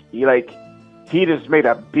 yesterday he just made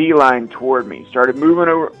a beeline toward me. Started moving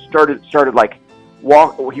over. Started like.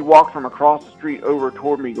 He walked from across the street over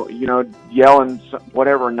toward me, yelling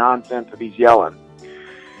whatever nonsense that he's yelling.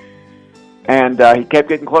 And he kept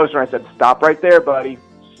getting closer. I said, "Stop right there, buddy.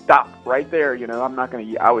 Stop right there." I'm not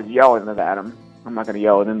going to. I was yelling at him. I'm not going to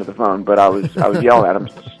yell it into the phone, but I was yelling at him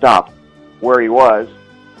to stop where he was.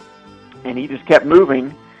 And he just kept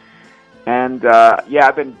moving. And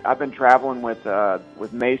I've been traveling with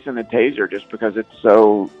Mason and Taser just because it's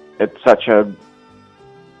such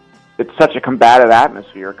a combative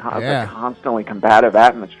atmosphere, a constantly combative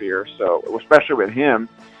atmosphere. So, especially with him,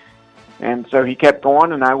 and so he kept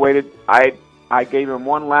going, and I waited. I gave him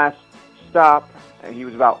one last stop, and he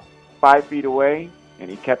was about 5 feet away, and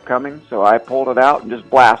he kept coming. So I pulled it out and just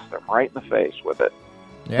blasted him right in the face with it.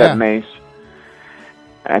 Yeah. That mace,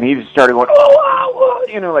 and he just started going, "Oh,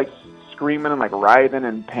 like screaming and like writhing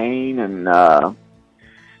in pain, and I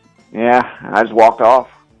just walked off.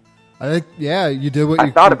 I think, you did what I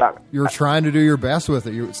thought about it. You were trying to do your best with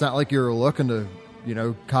it. It's not like you were looking to,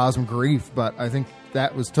 cause him grief, but I think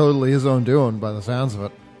that was totally his own doing by the sounds of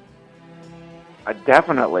it.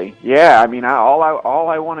 Definitely. Yeah, I mean, all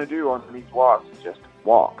I want to do on these walks is just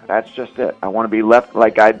walk. That's just it. I want to be left,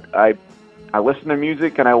 like I listen to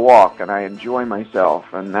music and I walk and I enjoy myself,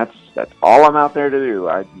 and that's all I'm out there to do.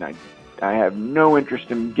 I have no interest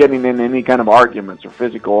in getting in any kind of arguments or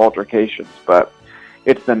physical altercations, but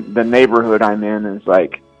it's the neighborhood I'm in is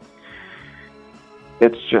like,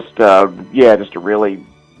 it's just just a really,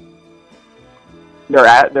 there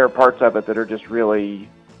are parts of it that are just really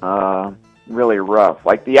really rough.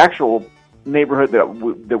 Like the actual neighborhood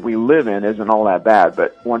that we live in isn't all that bad,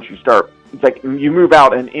 but once you start, it's like you move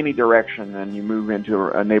out in any direction and you move into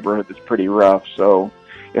a neighborhood that's pretty rough. So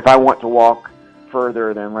if I want to walk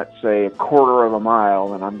further than, let's say, a quarter of a mile,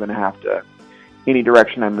 then I'm going to have to, any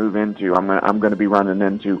direction I move into, I'm going to be running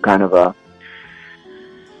into kind of a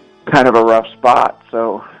rough spot.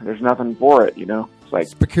 So there's nothing for it, It's like,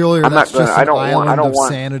 it's peculiar. I'm That's not gonna, just I an don't island want, I don't of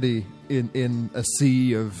want sanity in a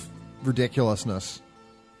sea of ridiculousness.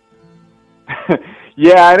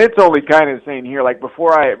 Yeah, and it's only kind of the same here. Like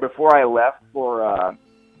before I left for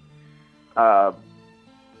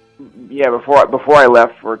before I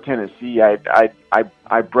left for Tennessee, I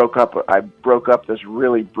broke up this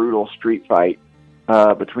really brutal street fight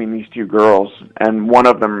between these two girls, and one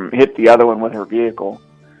of them hit the other one with her vehicle.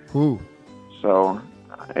 Ooh. So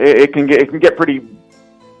it can get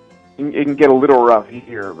a little rough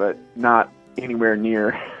here, but not anywhere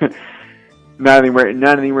near not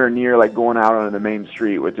anywhere near like going out on the main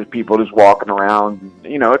street with just people just walking around.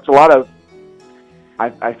 You know, it's a lot of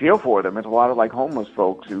I feel for them. It's a lot of like homeless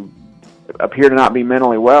folks who appear to not be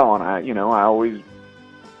mentally well, and I always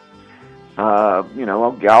I'll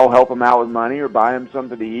help them out with money or buy them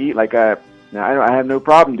something to eat. Like I have no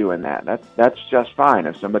problem doing that. That's just fine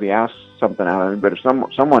if somebody asks something out of me. But if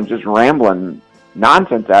someone's just rambling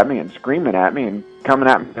nonsense at me and screaming at me and coming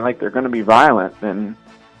at me like they're going to be violent, then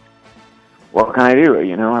what can I do?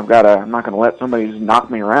 I'm not going to let somebody just knock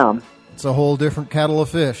me around. It's a whole different kettle of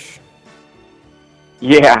fish.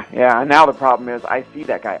 Yeah. And now the problem is I see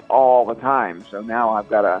that guy all the time. So now I'm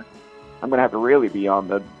going to have to really be on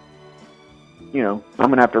the,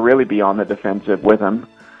 defensive with him.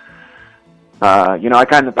 I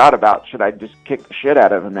kind of thought about, should I just kick the shit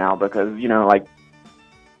out of him now? Because,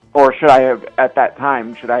 or should I have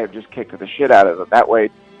just kicked the shit out of him? That way,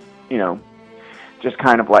 just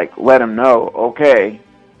kind of like let him know, okay,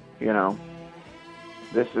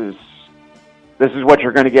 this is what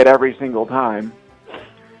you're going to get every single time.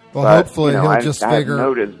 Well, but, hopefully he'll just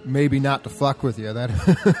figure maybe not to fuck with you. That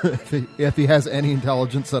if he has any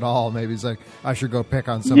intelligence at all, maybe he's like, I should go pick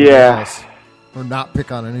on somebody else, or not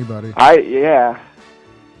pick on anybody.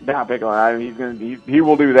 Not pick on. He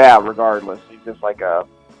will do that regardless. He's just like a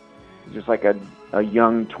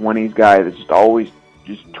young 20s guy that's just always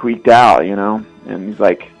just tweaked out, and he's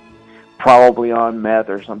like probably on meth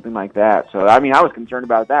or something like that. So I was concerned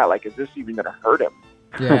about that. Like, is this even going to hurt him?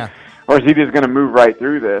 Yeah. Or is he just going to move right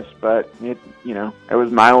through this? But it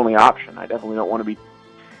was my only option. I definitely don't want to be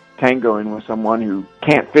tangoing with someone who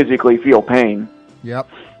can't physically feel pain. Yep.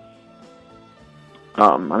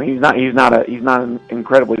 He's not a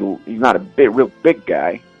real big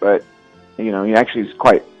guy, but he actually is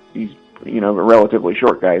he's a relatively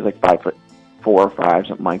short guy. He's like 5'4" or 5",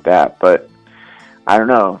 something like that. But I don't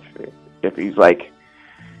know if he's like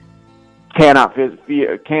cannot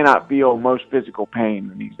feel most physical pain,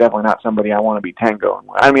 and he's definitely not somebody I want to be tangoing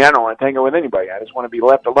with. I don't want to tango with anybody. I just want to be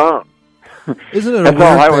left alone. Isn't it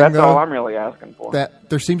that's all I'm really asking for. That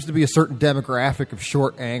there seems to be a certain demographic of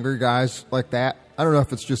short, angry guys like that. I don't know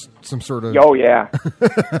if it's just some sort of... Oh, yeah.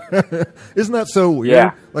 Isn't that so weird?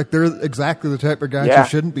 Yeah. Like, they're exactly the type of guys who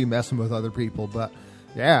shouldn't be messing with other people. But,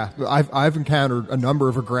 yeah, I've encountered a number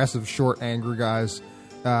of aggressive, short, angry guys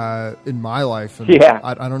in my life. And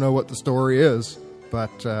I don't know what the story is,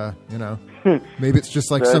 but, maybe it's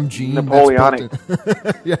just like some gene Napoleonic.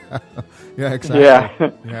 Yeah,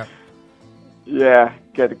 exactly. Yeah,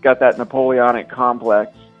 got that Napoleonic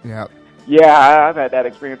complex. Yeah. Yeah, I've had that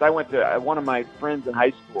experience. I went to one of my friends in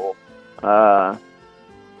high school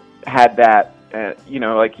had that.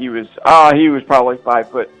 Like he was probably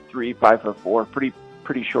 5'3", 5'4",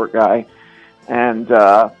 pretty short guy, and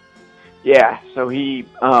so he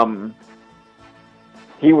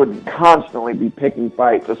would constantly be picking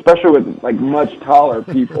fights, especially with like much taller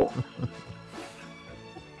people,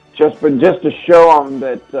 just to show them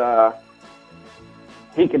that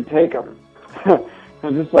he could take them. I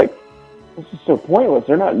was just like, this is so pointless.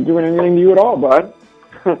 They're not doing anything to you at all, bud.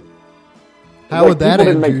 How would that end?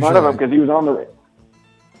 People didn't make fun of him because he was on the.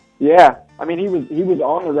 Yeah, he was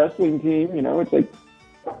on the wrestling team. It's like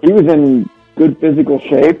he was in good physical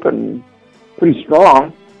shape and pretty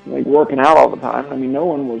strong, like working out all the time. No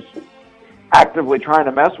one was actively trying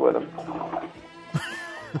to mess with him.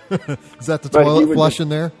 Is that the toilet flush in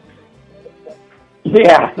there?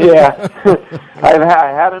 Yeah. I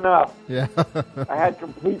had enough. Yeah. I had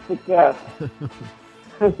complete success.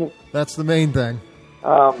 That's the main thing.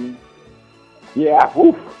 Yeah.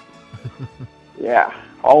 Woof. Yeah.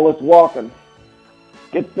 All this walking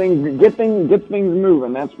get things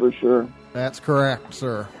moving. That's for sure. That's correct,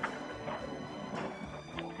 sir.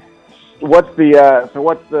 What's the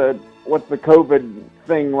COVID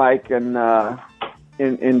thing like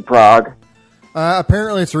in Prague?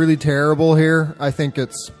 Apparently it's really terrible here. I think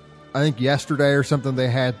yesterday or something they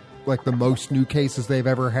had like the most new cases they've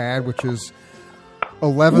ever had, which is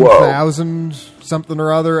 11,000 something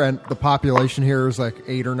or other, and the population here is like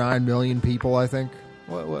 8 or 9 million people, I think.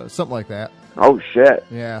 Something like that. Oh shit.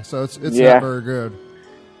 Yeah, so it's not very good.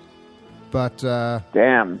 But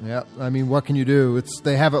damn. Yeah, what can you do?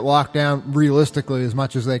 They have it locked down realistically as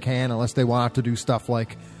much as they can, unless they want to do stuff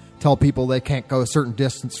like tell people they can't go a certain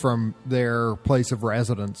distance from their place of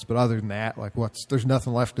residence. But other than that, like there's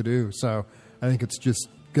nothing left to do. So I think it's just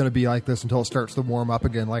going to be like this until it starts to warm up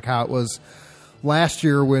again, like how it was last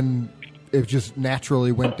year when it just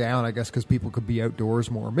naturally went down, I guess, because people could be outdoors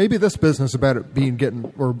more. Maybe this business about it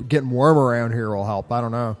getting warm around here will help. I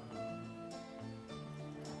don't know.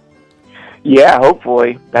 Yeah,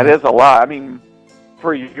 hopefully. That is a lot. I mean,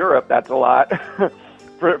 for Europe, that's a lot.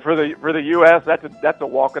 for the U.S., that's a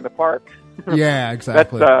walk in the park. Yeah,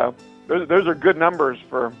 exactly. Those are good numbers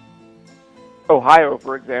for Ohio,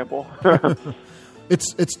 for example.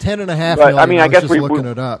 It's 10.5 million. But, I mean, I guess just looking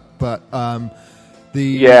it up, but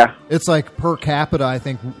it's like per capita. I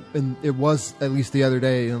think it was at least the other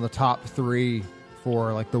day in the top 3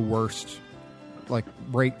 for like the worst like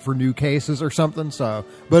rate for new cases or something. So,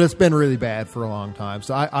 but it's been really bad for a long time.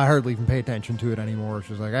 So I hardly even pay attention to it anymore. It's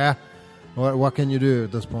just like what can you do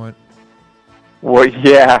at this point? Well,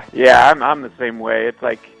 yeah, I'm the same way. It's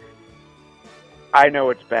like I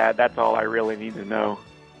know it's bad. That's all I really need to know.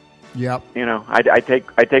 Yep. You know, I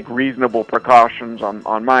take reasonable precautions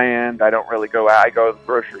on my end. I don't really go out. I go to the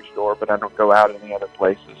grocery store, but I don't go out any other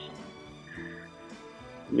places.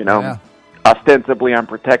 You know, ostensibly I'm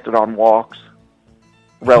protected on walks,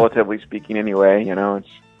 relatively speaking. Anyway, you know, it's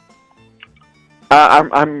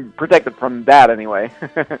I'm protected from that anyway.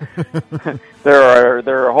 There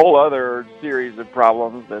are a whole other series of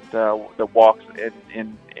problems that the walks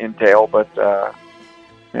entail, but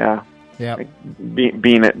yeah. Yeah, like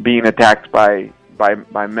being attacked by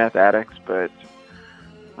meth addicts, but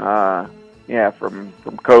from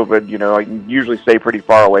COVID, you know, I can usually stay pretty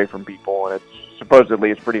far away from people, and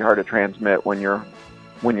it's pretty hard to transmit when you're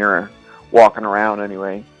walking around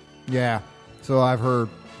anyway. Yeah, so I've heard,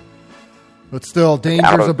 but still,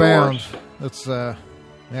 dangers abound. It's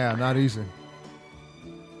not easy.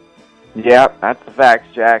 Yeah, that's the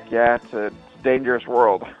facts, Jack. Yeah, it's a dangerous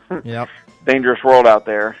world. Yep, dangerous world out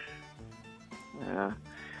there.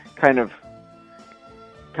 Kind of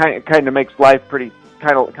makes life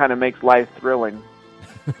kind of makes life thrilling.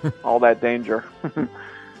 All that danger.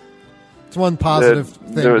 It's one positive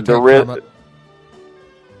thing to take from it.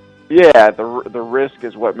 Yeah, the risk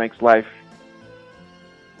is what makes life,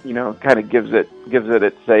 you know, kind of gives it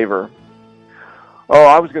its savor. Oh,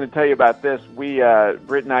 I was going to tell you about this.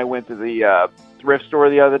 Britt and I went to the thrift store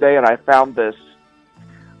the other day, and I found this.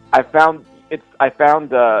 I found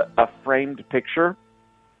a framed picture,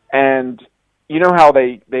 and you know how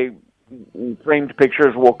they framed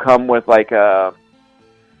pictures will come with like a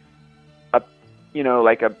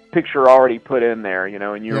picture already put in there, you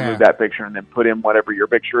know, and you remove that picture and then put in whatever your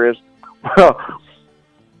picture is. Well,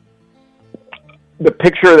 the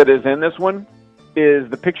picture that is in this one is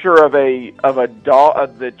the picture of a dog,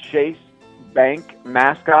 of the Chase Bank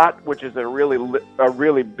mascot, which is a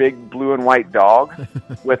really big blue and white dog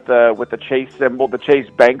with the Chase symbol, the Chase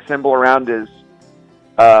Bank symbol around his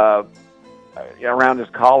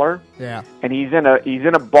collar. Yeah. And he's in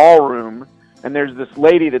a ballroom, and there's this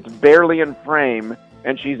lady that's barely in frame,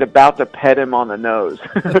 and she's about to pet him on the nose,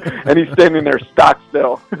 and he's standing there stock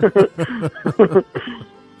still.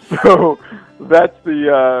 So that's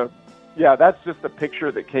that's just the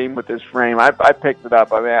picture that came with this frame. I picked it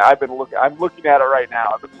up. I mean, I'm looking at it right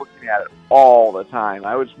now. I've been looking at it all the time.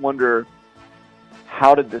 I just wonder,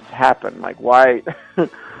 how did this happen? Like, why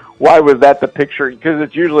was that the picture? Because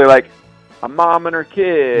it's usually like a mom and her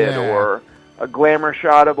kid, or a glamour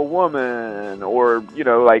shot of a woman, or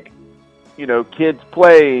kids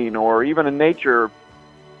playing, or even a nature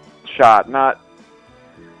shot, not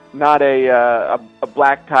a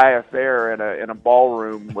black tie affair in a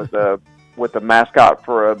ballroom with a mascot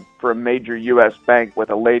for a major U.S. bank with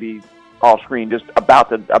a lady off screen just about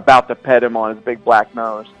to pet him on his big black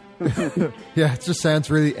nose. Yeah, it just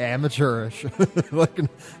sounds really amateurish. Like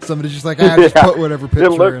somebody's just like, just put whatever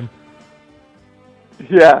picture in.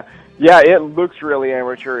 Yeah, it looks really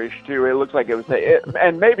amateurish too. It looks like it was,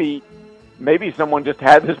 and maybe someone just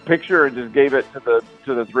had this picture and just gave it to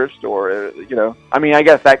the thrift store. You know, I mean, I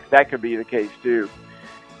guess that could be the case too.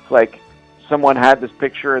 It's like someone had this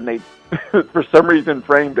picture and they, for some reason,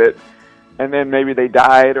 framed it, and then maybe they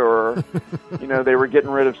died, or they were getting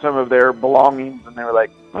rid of some of their belongings, and they were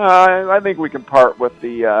like, I think we can part with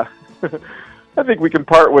the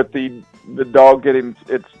the dog getting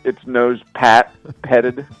its nose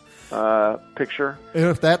petted. Picture. And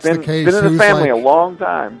if that's the case, been in the family a long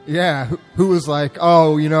time. Yeah, who was like,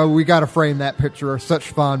 oh, we got to frame that picture.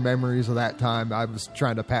 Such fond memories of that time. I was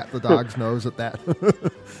trying to pat the dog's nose at that.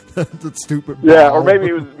 That stupid. Yeah, ball. Or maybe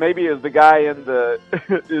it was the guy in it's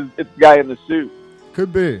the guy in the suit.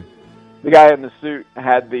 Could be. The guy in the suit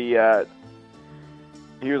had the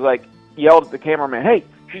yelled at the cameraman, "Hey,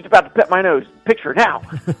 she's about to pet my nose. Picture now!"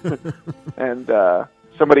 And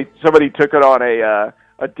somebody took it on a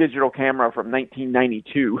digital camera from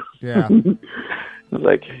 1992. Yeah. It was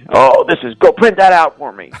like, "Oh, go print that out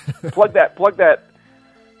for me. Plug that, put that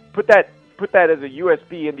as a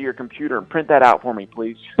USB into your computer and print that out for me,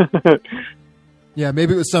 please." Yeah,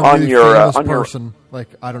 maybe it was some really famous person, like,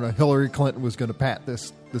 I don't know, Hillary Clinton was going to pat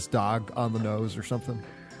this dog on the nose or something.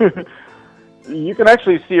 You can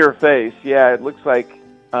actually see her face. Yeah, it looks like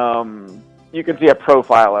you can see a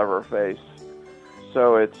profile of her face.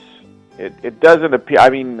 So it doesn't appear. I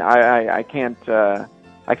mean, I can't say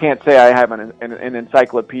I have an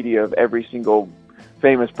encyclopedia of every single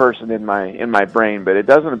famous person in my brain, but it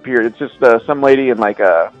doesn't appear. It's just some lady in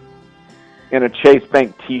a Chase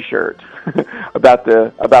Bank T-shirt about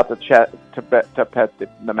the to pet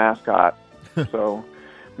the mascot. So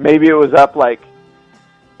maybe it was up like.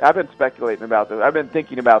 I've been speculating about this. I've been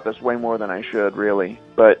thinking about this way more than I should, really.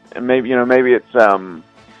 But maybe it's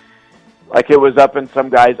like it was up in some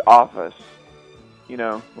guy's office,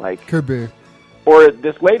 like could be, or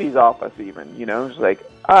this lady's office even. It's like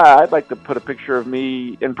I'd like to put a picture of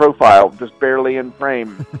me in profile, just barely in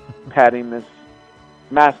frame, patting this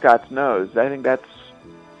mascot's nose. I think that's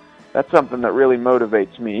something that really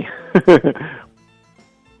motivates me.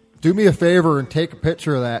 Do me a favor and take a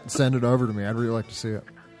picture of that and send it over to me. I'd really like to see it.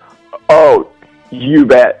 Oh, you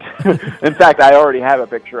bet. In fact, I already have a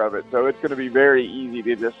picture of it, so it's going to be very easy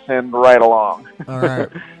to just send right along. All right.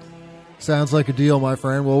 Sounds like a deal, my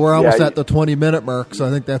friend. Well, we're almost at the 20-minute mark, so I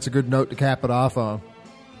think that's a good note to cap it off on.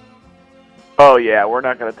 Oh, yeah, we're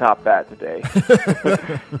not going to top that today.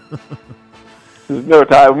 There's no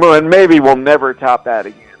time. And maybe we'll never top that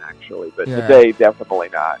again, actually, but today, definitely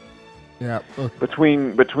not. Yeah.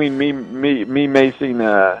 Between me macing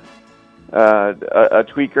a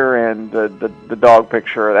tweaker and the dog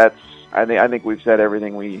picture, I think we've said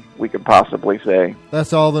everything we could possibly say.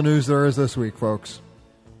 That's all the news there is this week, folks.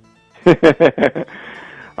 All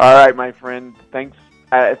right, my friend. Thanks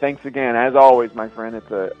again. As always, my friend,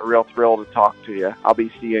 it's a real thrill to talk to you. I'll be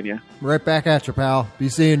seeing you. Right back at you, pal. Be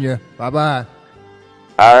seeing you. Bye-bye.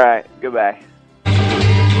 All right. Goodbye.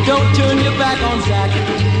 Don't turn your back on Zach.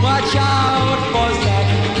 Watch out for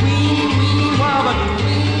Zach. Wee, wee, wobba,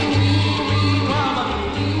 wee, wobba.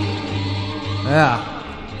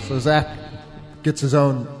 Yeah. So Zach gets his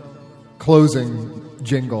own closing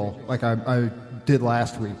jingle like I did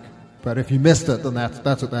last week. But if you missed it, then that's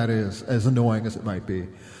what that is, as annoying as it might be.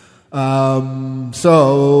 So,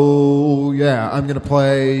 yeah, I'm going to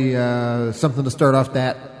play something to start off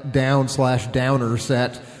that down/downer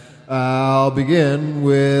set. I'll begin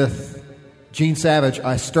with Gene Savage.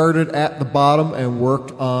 I started at the bottom and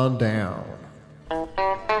worked on down. When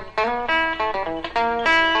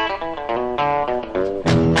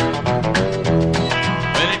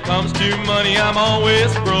it comes to money, I'm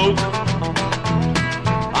always broke.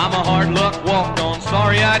 I'm a hard luck walked on,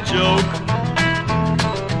 sorry I joke.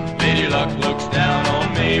 Lady Luck looks down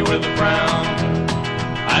on me with a frown.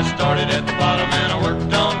 I started at the bottom and I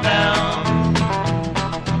worked on down.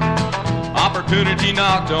 Opportunity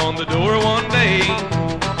knocked on the door one day,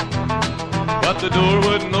 but the door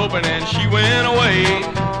wouldn't open and she went away.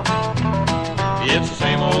 It's the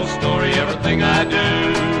same old story, everything I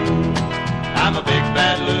do. I'm a big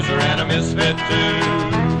bad loser and a misfit too.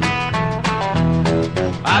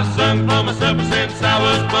 I've sung for myself since I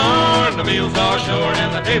was born. The meals are short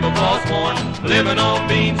and the tablecloth's worn. Living on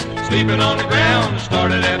beans, sleeping on the ground.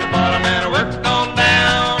 Started at the bottom and I worked on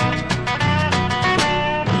down.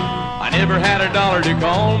 I never had a dollar to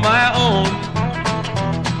call my own.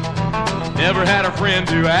 Never had a friend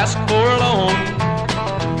to ask for a loan.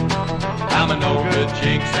 I'm a no-good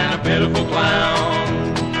jinx and a pitiful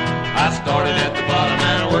clown. I started at the bottom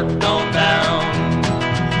and I worked on down.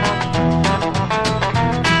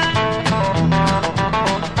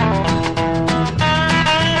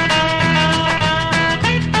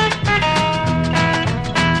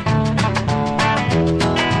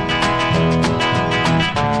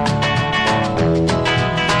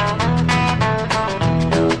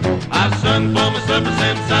 Ever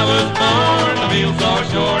since I was born, the meals are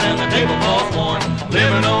short and the tablecloth's worn.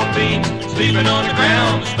 Living on beans, sleeping on the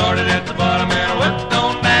ground. Started at the bottom and I worked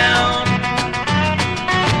on down.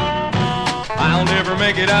 I'll never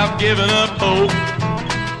make it, I've given up hope.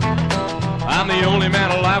 I'm the only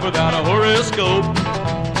man alive without a horoscope.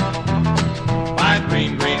 My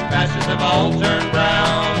green pastures have all turned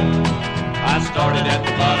brown. I started at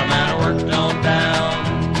the bottom and I worked on down.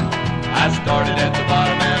 I started at the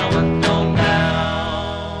bottom and I worked on down.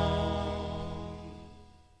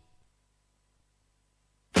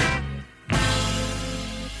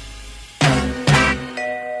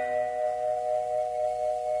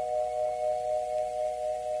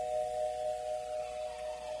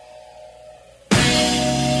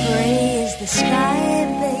 sky,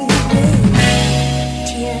 baby.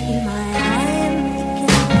 Tear in my eye,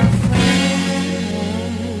 making a frown.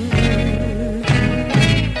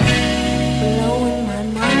 Blowing my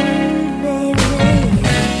mind, baby.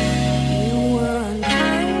 You were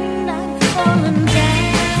unkind, I'm falling down.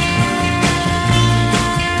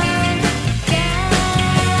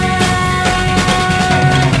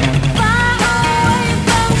 Far away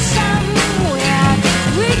from somewhere,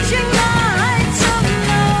 reaching the heights of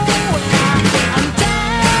nowhere. I'm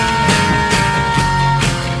down,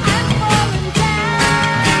 I'm falling down.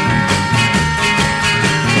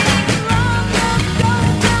 Long ago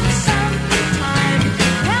comes sometime,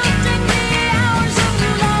 counting the hours of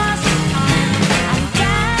lost time. I'm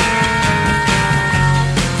down,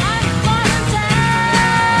 I'm falling down.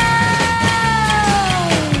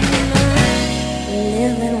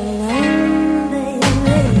 Living alone,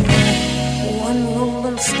 baby. One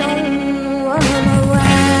rolling stone running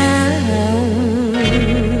around.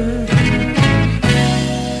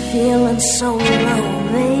 Feeling so low,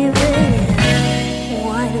 baby.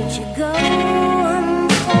 Why did you go? I'm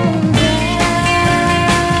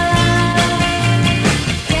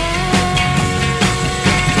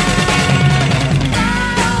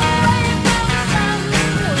falling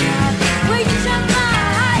reaching the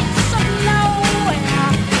heights of nowhere.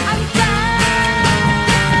 I'm down,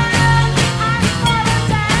 I'm falling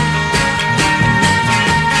down.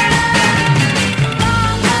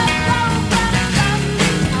 Long ago from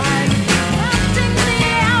sometime, counting the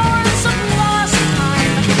hours of lost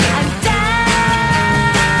time. I'm down,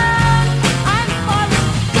 I'm falling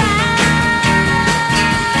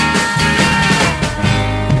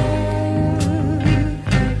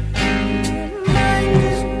Mind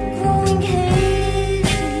is growing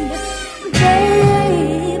hazy, baby.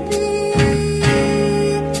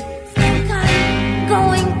 Think I'm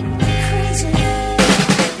going crazy,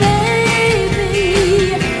 baby.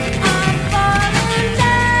 I'm falling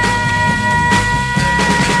down.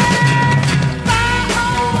 Far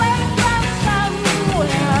away from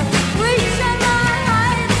somewhere, reaching the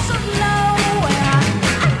heights of nowhere.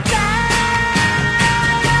 I'm down,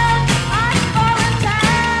 I'm falling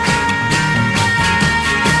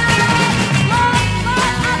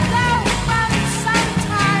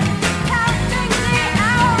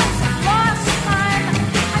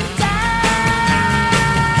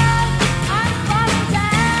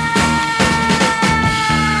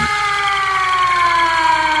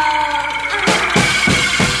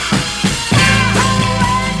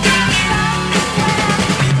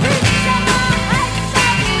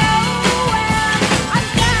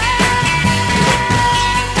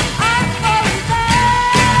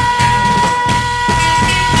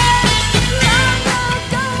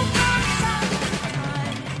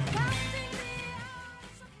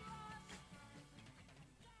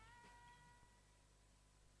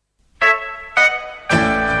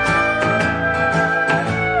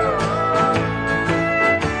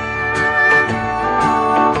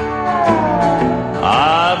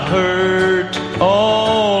I've hurt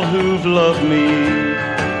all who've loved me.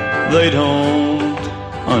 They don't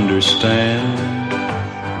understand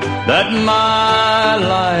that my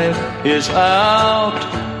life is out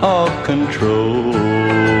of control.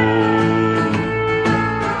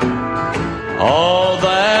 All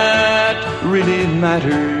that really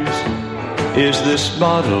matters is this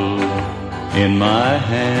bottle in my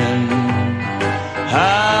hand.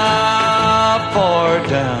 How far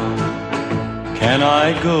down can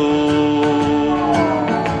I go?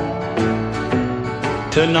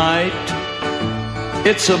 Tonight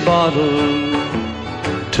it's a bottle,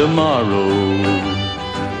 tomorrow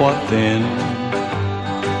what then?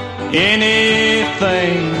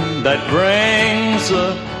 Anything that brings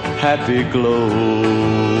a happy glow.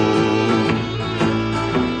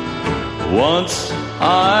 Once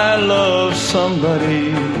I loved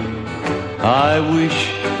somebody, I wish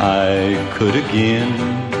I could again.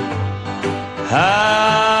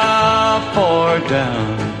 How far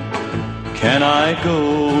down can I go?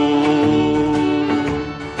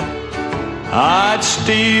 I'd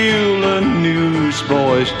steal a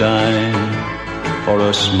newsboy's dime for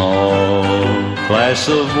a small glass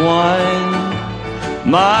of wine.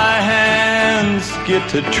 My hands get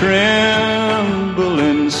to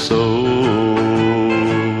trembling so.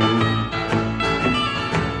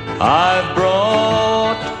 I've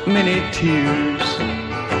brought many tears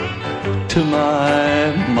to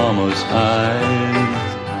my mama's eyes.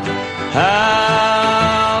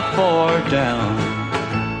 How far down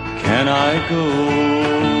can I go?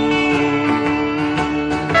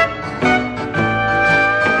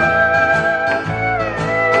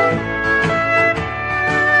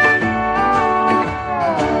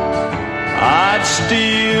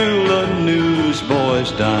 steal a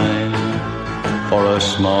newsboy's dime for a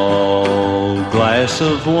small glass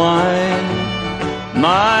of wine.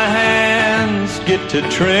 My hands get to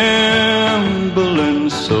trembling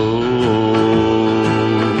so.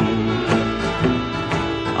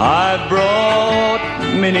 I brought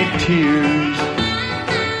many tears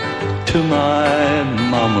to my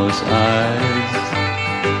mama's eyes.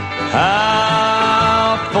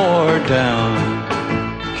 How far down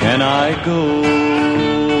can I go?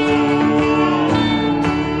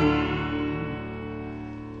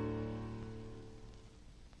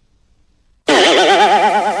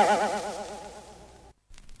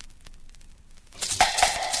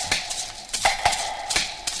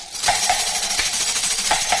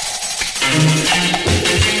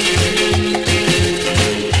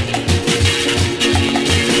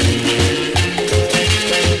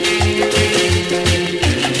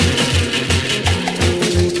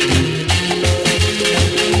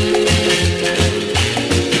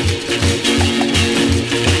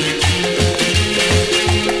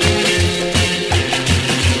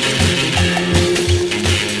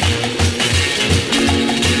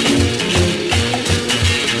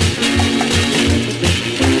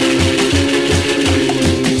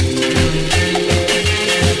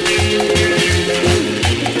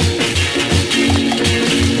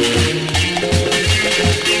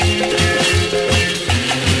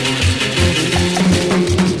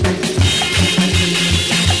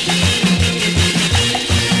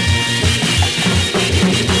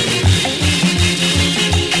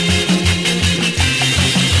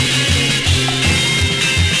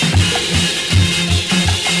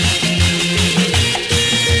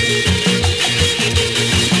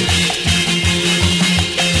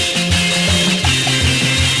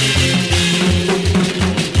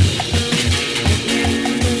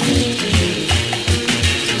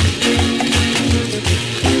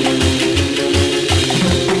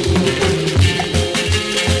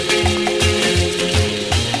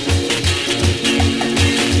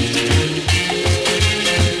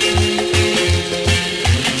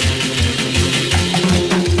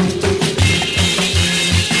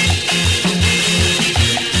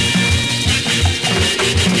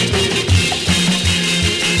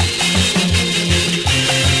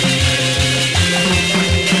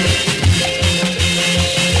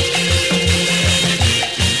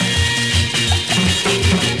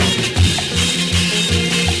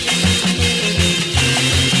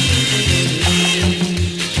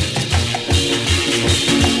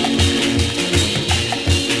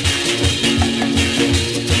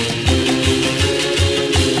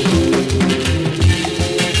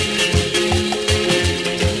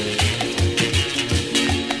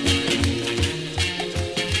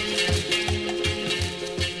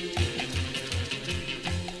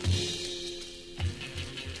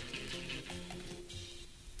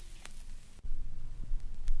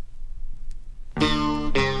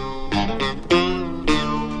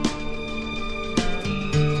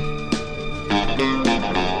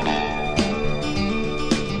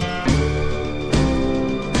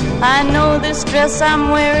 I know this dress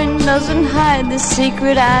I'm wearing doesn't hide the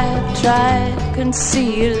secret I tried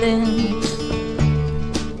concealing.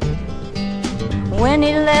 When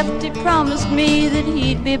he left, he promised me that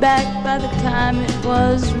he'd be back by the time it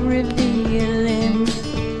was revealing.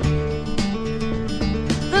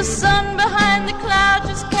 The sun behind the cloud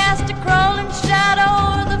just cast a crawling shadow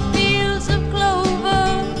over the fields of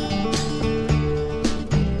clover,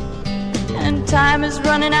 and time is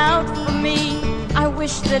running out for me. I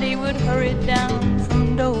wish that he would hurry down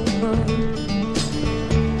from Dover.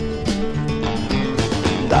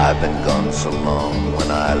 And I've been gone so long,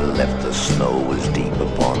 when I left the snow was deep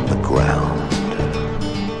upon the ground.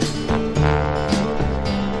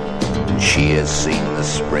 And she has seen the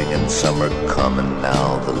spring and summer come, and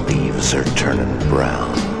now the leaves are turning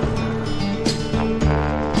brown.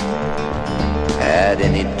 At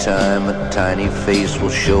any time a tiny face will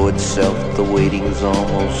show itself, the waiting's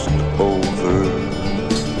almost over.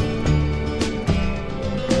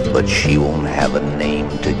 But she won't have a name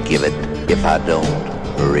to give it if I don't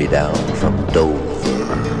hurry down from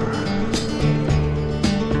Dover.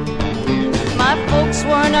 My folks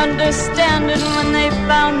weren't understanding when they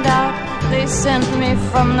found out. They sent me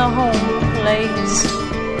from the home place.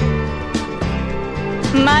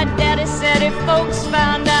 My daddy said if folks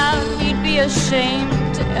found out, he'd be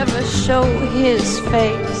ashamed to ever show his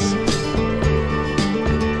face.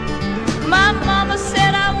 My mama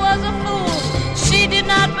said I was a fool. She did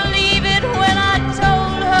not believe it when I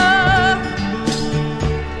told her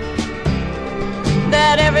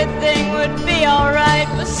that everything was it'd be alright,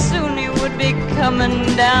 but soon he would be coming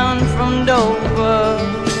down from Dover.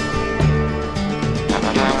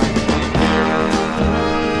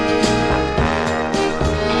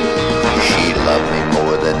 She loved me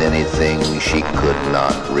more than anything. She could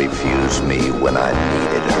not refuse me when I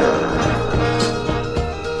needed her.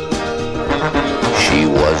 She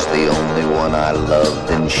was the only one I loved,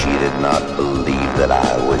 and she did not believe that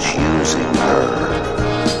I was using her.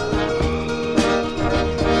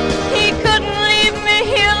 He couldn't leave me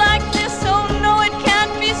here like this. Oh no, it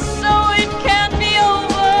can't be so. It can't be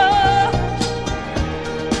over.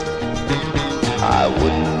 I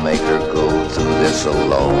wouldn't make her go through this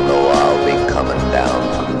alone. Oh, I'll be coming down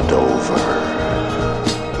from Dover.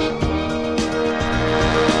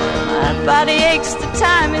 My body aches, the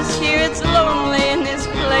time is here. It's lonely in this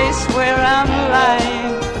place where I'm lying.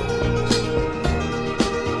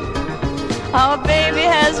 Our baby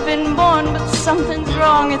has been born, but something's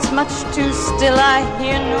wrong. It's much too still. I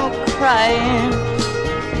hear no crying.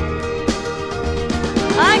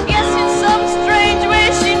 I guess in some strange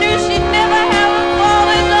way she knew she'd never have a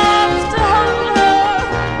boy's arms to hold her.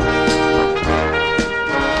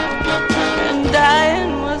 And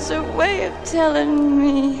dying was a way of telling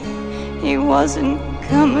me he wasn't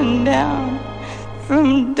coming down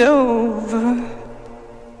from Dover.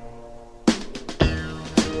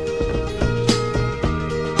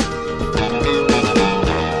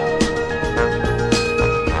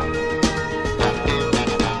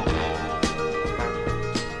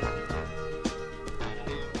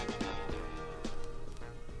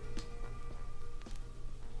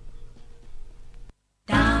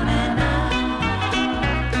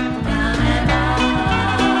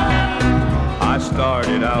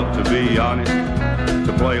 Started out to be honest,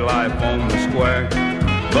 to play life on the square.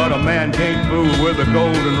 But a man can't fool with a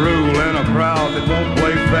golden rule in a crowd that won't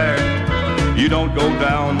play fair. You don't go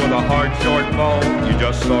down with a hard shortfall, you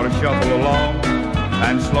just sort of shuffle along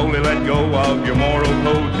and slowly let go of your moral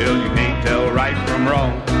code till you can't tell right from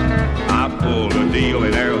wrong. I pulled a deal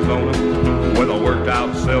in Arizona with a worked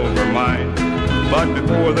out silver mine. But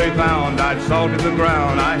before they found I'd salted the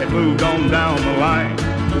ground, I had moved on down the line.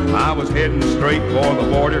 I was heading straight for the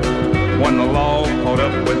border when the law caught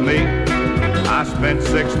up with me. I spent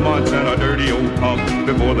 6 months in a dirty old pump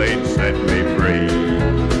before they'd set me free.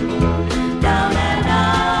 Down and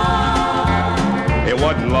out. It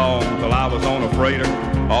wasn't long till I was on a freighter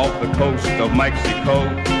off the coast of Mexico,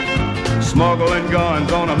 smuggling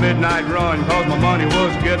guns on a midnight run cause my money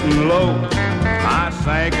was getting low. I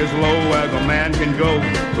sank as low as a man can go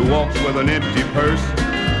who walks with an empty purse.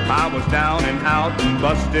 I was down and out and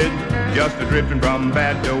busted, just a-drifting from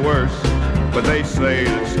bad to worse. But they say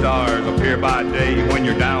that stars appear by day when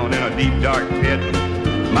you're down in a deep dark pit.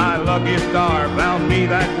 My lucky star found me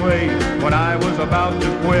that way when I was about to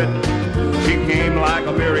quit. She came like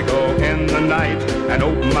a miracle in the night and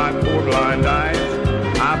opened my poor blind eyes.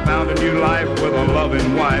 I found a new life with a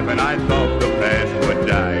loving wife, and I thought the past would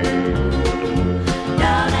die.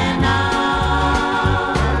 Down and out.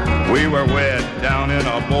 We were wed down in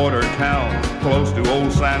a border town close to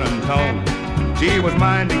old San Antone. She was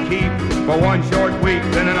mine to keep for 1 short week,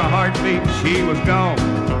 then in a heartbeat she was gone.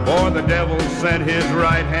 For the devil sent his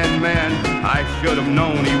right-hand man, I should have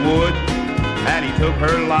known he would. And he took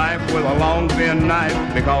her life with a long thin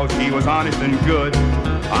knife because she was honest and good.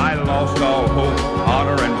 I lost all hope,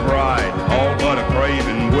 honor and pride, all but a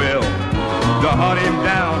craving will to hunt him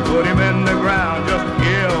down, put him in the ground, just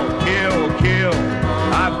kill, kill, kill.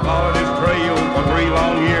 I followed his trail for 3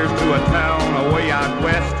 long years to a town away out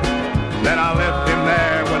west. Then I left him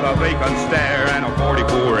there with a vacant stare and a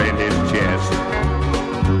 44 in his chest.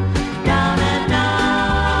 Down and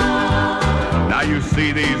out. Now you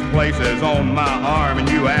see these places on my arm and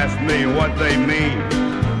you ask me what they mean.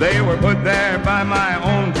 They were put there by my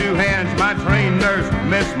own 2 hands, my trained nurse,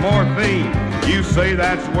 Miss Morphine. You say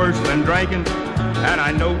that's worse than drinking, and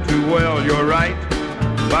I know too well you're right.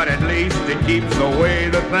 But at least it keeps away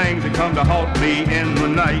the things that come to haunt me in the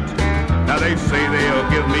night. Now they say they'll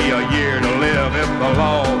give me a year to live if the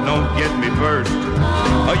law don't get me first.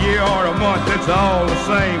 A year or a month, it's all the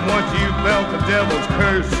same once you've felt the devil's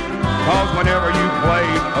curse. Cause whenever you play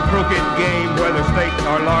a crooked game, whether stakes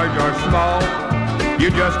are large or small, you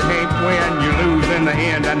just can't win, you lose in the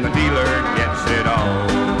end, and the dealer gets it all.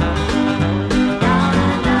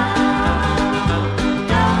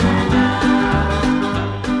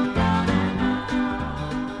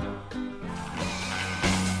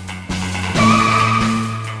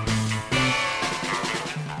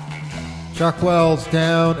 Chuck Wells,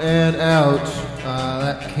 Down and Out.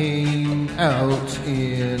 That came out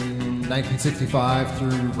in 1965 through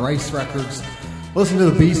Rice Records. Listen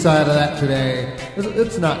to the B-side of that today.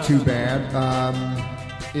 It's not too bad.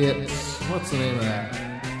 It's, what's the name of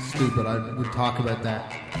that? Stupid, I would talk about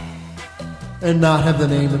that and not have the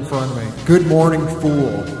name in front of me. Good Morning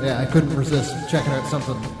Fool. Yeah, I couldn't resist checking out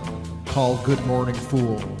something called Good Morning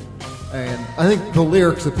Fool. And I think the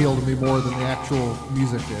lyrics appeal to me more than the actual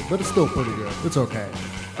music did, but it's still pretty good. It's okay.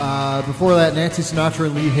 Before that, Nancy Sinatra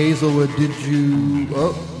and Lee Hazelwood, Did You...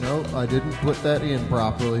 Oh, no, I didn't put that in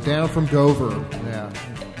properly. Down from Dover. Yeah,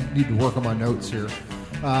 need to work on my notes here.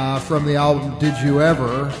 From the album Did You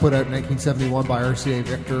Ever, put out in 1971 by RCA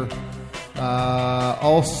Victor.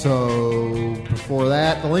 Also, before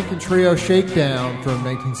that, the Lincoln Trio Shakedown from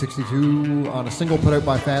 1962 on a single put out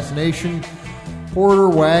by Fascination. Porter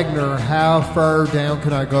Wagner, How Far Down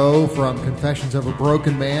Can I Go from Confessions of a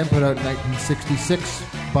Broken Man, put out in 1966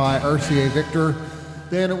 by RCA Victor.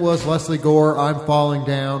 Then it was Leslie Gore, I'm Falling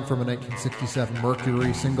Down from a 1967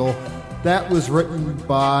 Mercury single. That was written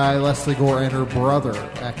by Leslie Gore and her brother,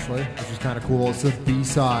 actually, which is kind of cool. It's the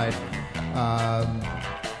B-side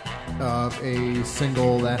of a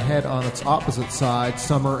single that had on its opposite side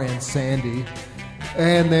Summer and Sandy.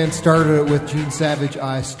 And then started it with Gene Savage,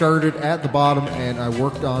 I Started at the Bottom and I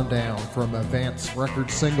Worked on Down from a Vance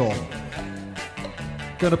Records single.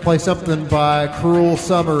 Gonna play something by Cruel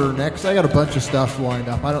Summer next. I got a bunch of stuff lined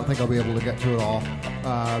up. I don't think I'll be able to get to it all.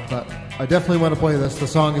 But I definitely want to play this. The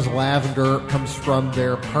song is Lavender. It comes from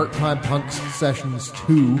their Part-Time Punks Sessions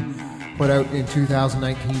 2, put out in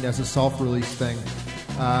 2019 as a self-release thing.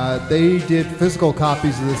 They did physical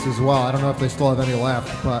copies of this as well. I don't know if they still have any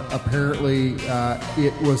left, but apparently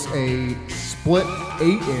it was a split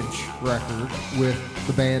 8-inch record with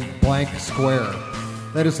the band Blank Square.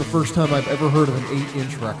 That is the first time I've ever heard of an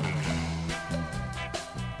 8-inch record.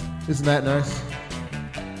 Isn't that nice?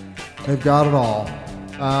 They've got it all.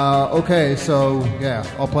 Okay, so yeah,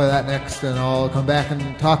 I'll play that next and I'll come back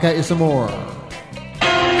and talk at you some more. I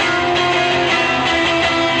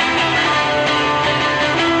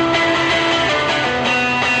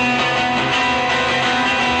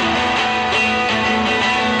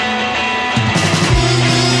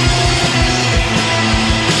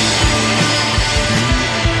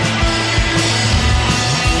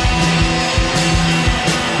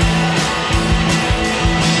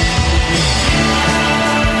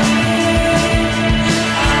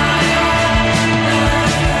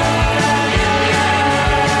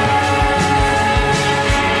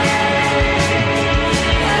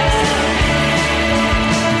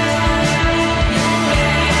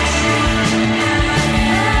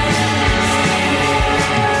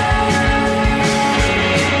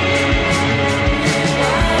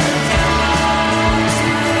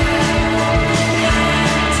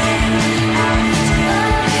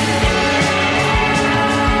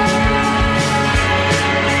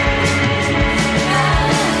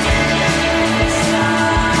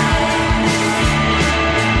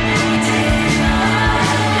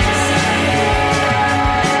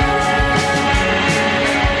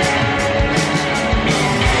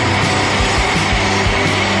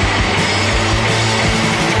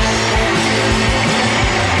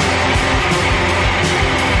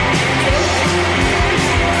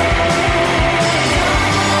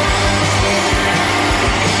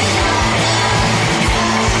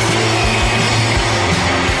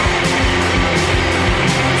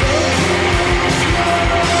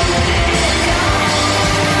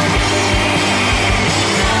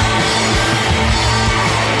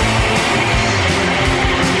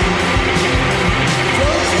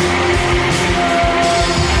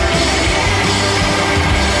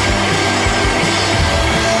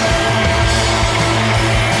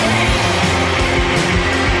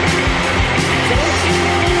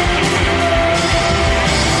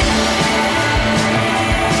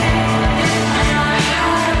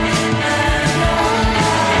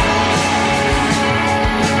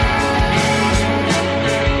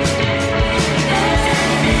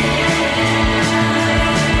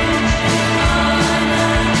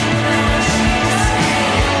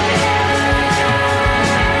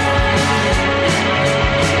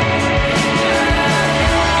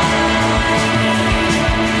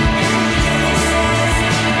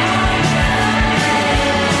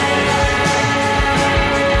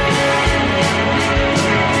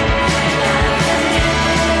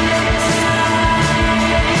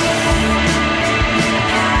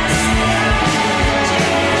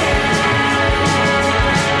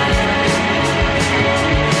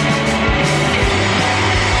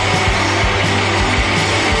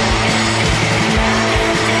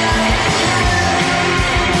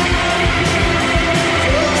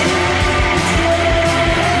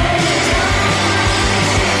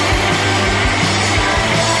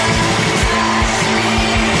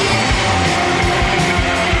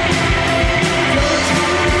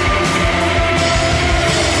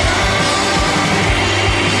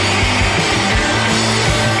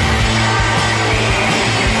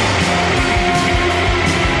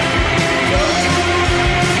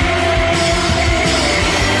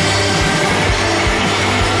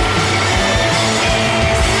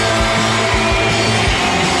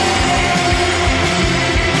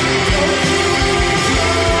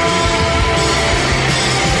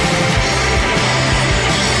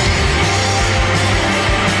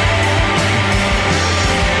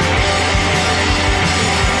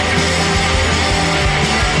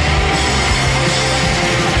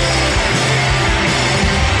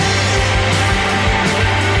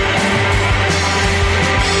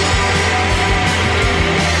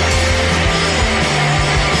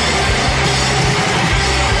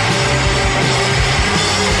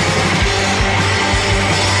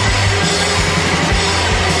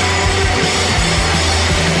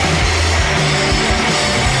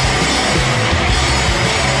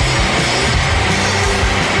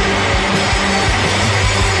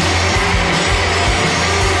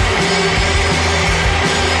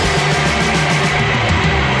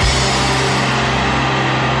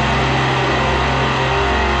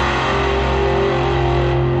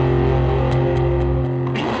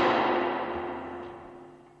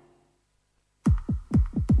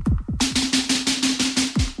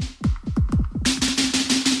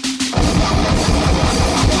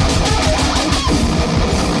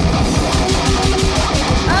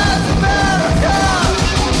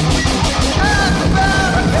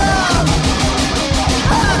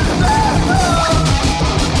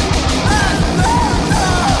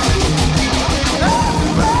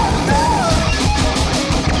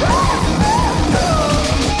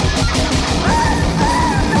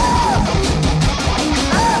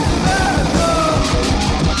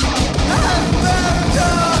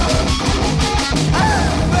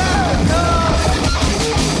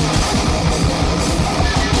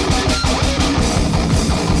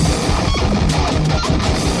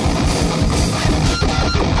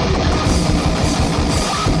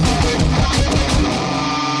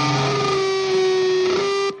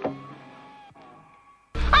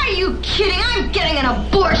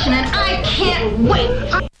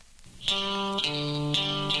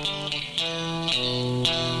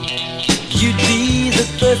You'd be the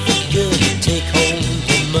perfect girl to take home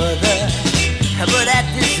to mother, but at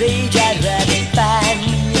this age I'd rather find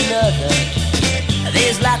me another.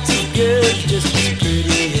 There's lots of girls just as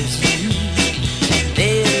pretty as you.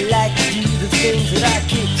 They like to do the things that our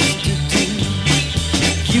kids to do.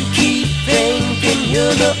 You keep thinking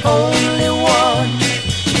you're the only one,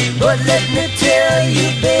 but let me tell you,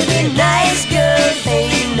 baby, nice girls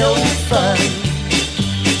ain't no fun.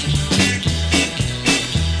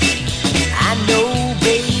 I know,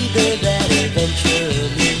 baby, that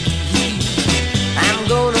eventually I'm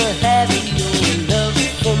gonna have your love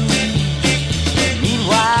for me.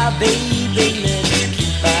 Meanwhile, baby, let's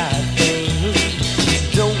keep our thing.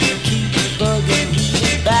 Don't keep bugging me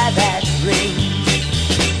by that ring.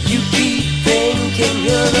 You keep thinking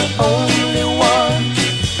you're the only one,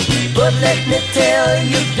 but let me tell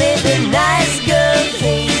you, baby, nice girls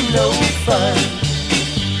ain't no fun.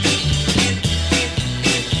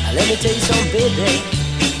 Let me tell you something, baby,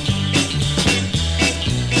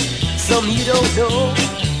 something you don't know.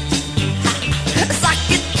 Suck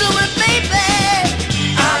it to me, baby.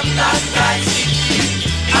 I'm not nice.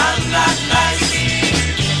 I'm not nice.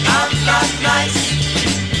 I'm not nice.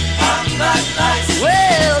 I'm not nice.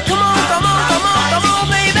 Well, come on, come on, come on, come on,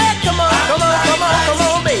 baby. Come on, come on, come on, come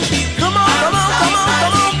on, baby. Come on, come on, come on,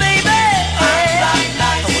 come on, baby. I'm not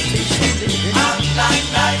nice. I'm not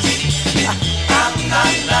nice. I'm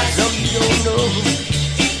not nice. Some you don't know.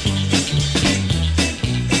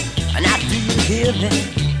 Now do you hear me?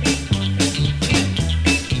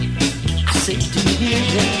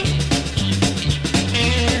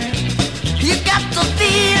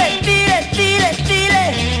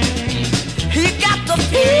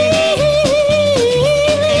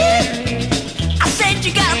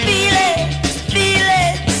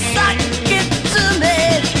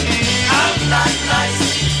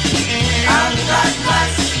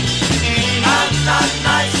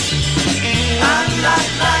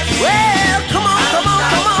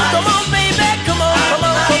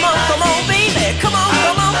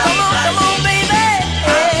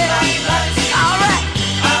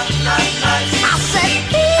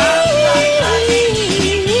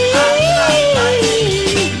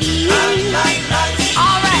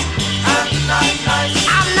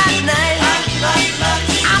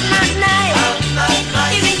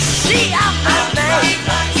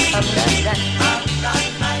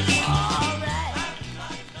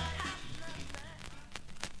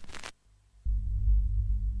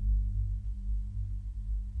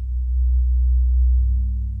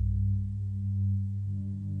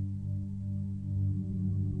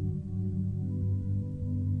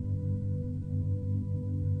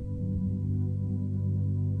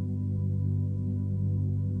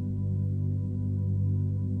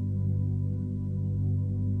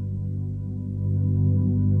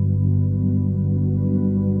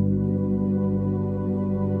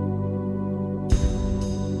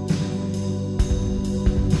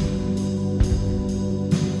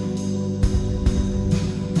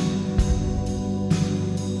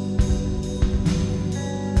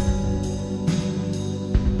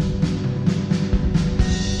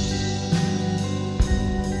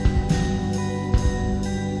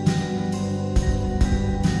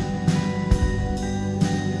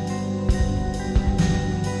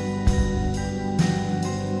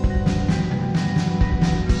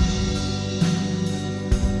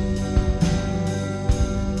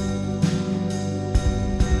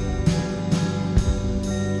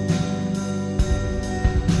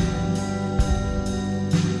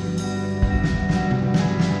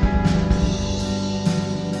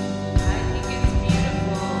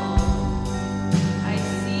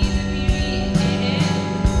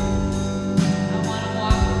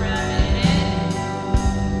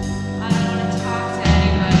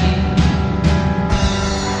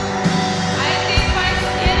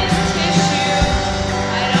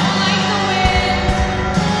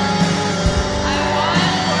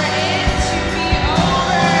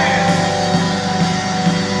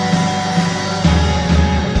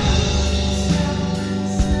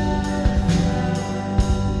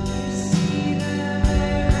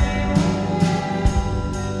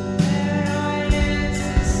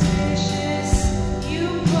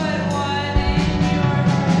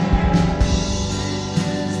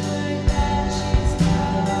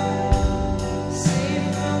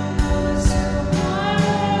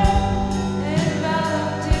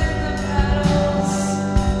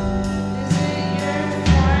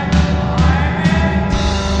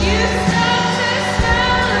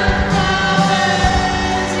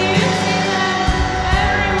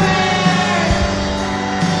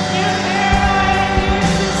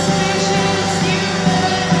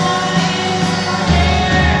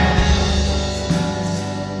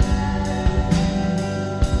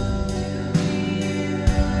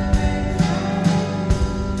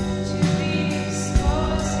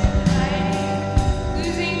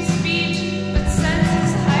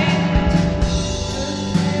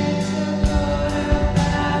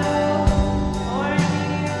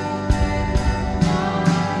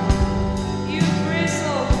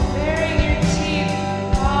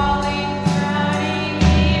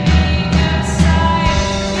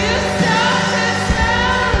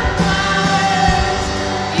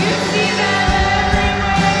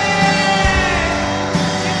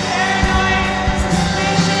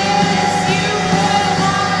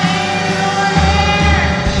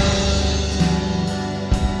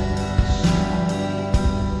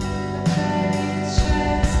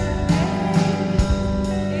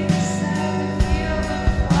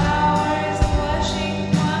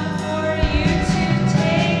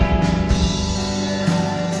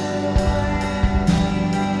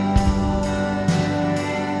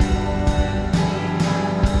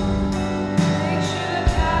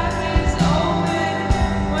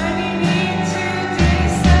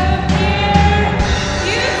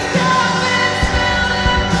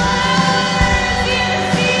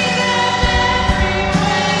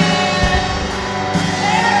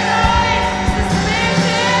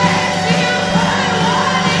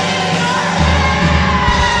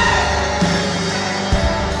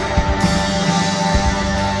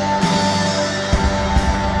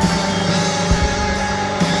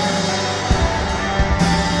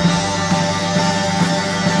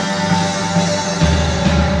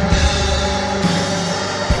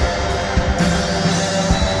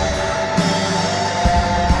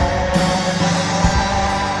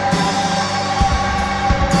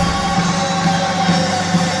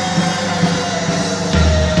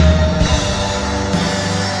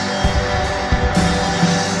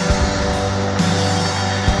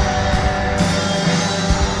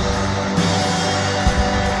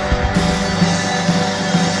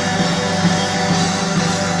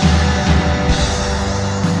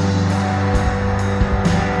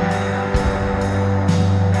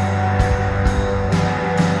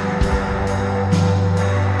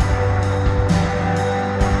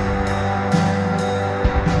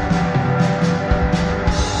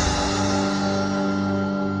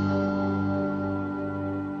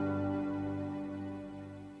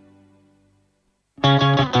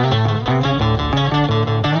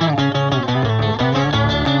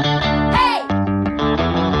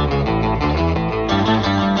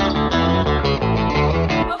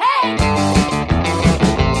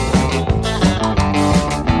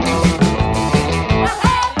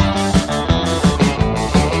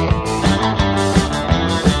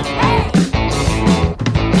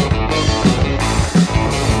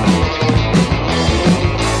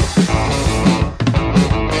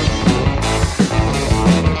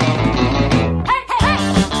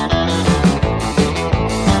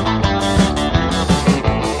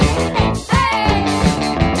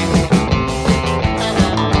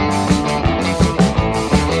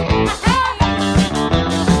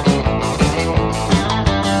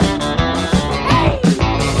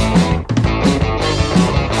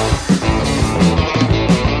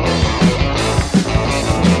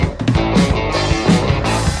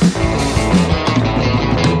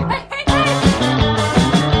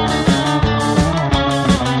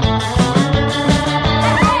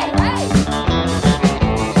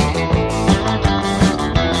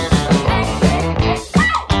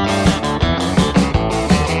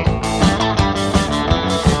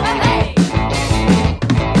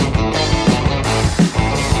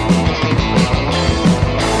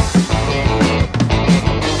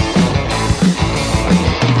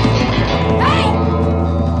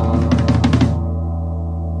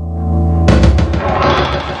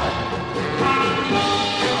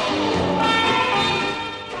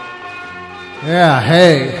 Yeah,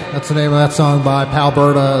 Hey, that's the name of that song by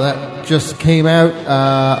Palberta. That just came out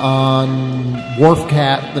on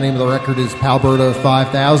Wharfcat. The name of the record is Palberta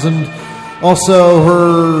 5000. Also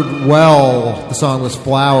heard Well, the song was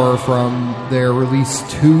Flower from their release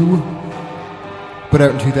 2, put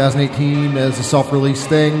out in 2018 as a self-release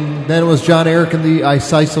thing. Then it was John Eric and the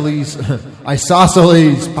Isosceles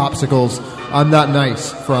Popsicles, I'm Not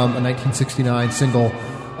Nice, from a 1969 single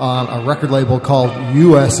on a record label called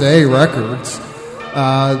USA Records.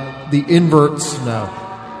 The Inverts, no.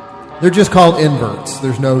 They're just called Inverts.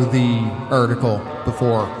 There's no the article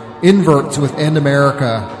before. Inverts with End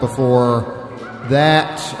America before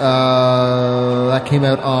that. That came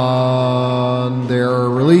out on their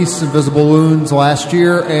release, Invisible Wounds, last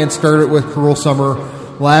year, and started with Cruel Summer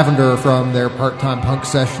Lavender from their Part-Time Punk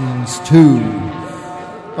Sessions 2.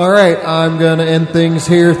 All right, I'm going to end things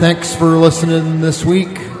here. Thanks for listening this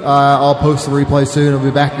week. I'll post the replay soon. I'll be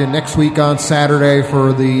back again next week on Saturday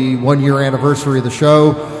for the 1-year anniversary of the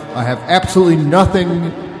show. I have absolutely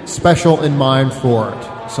nothing special in mind for it,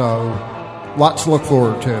 so lots to look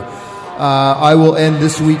forward to. I will end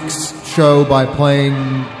this week's show by playing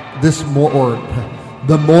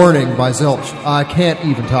The Morning by Zilch. I can't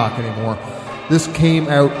even talk anymore. This came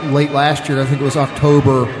out late last year. I think it was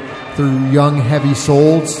October, through Young Heavy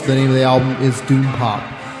Souls. The name of the album is Doom Pop.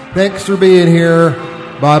 Thanks for being here.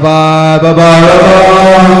 Bye-bye, bye-bye,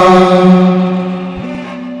 bye-bye.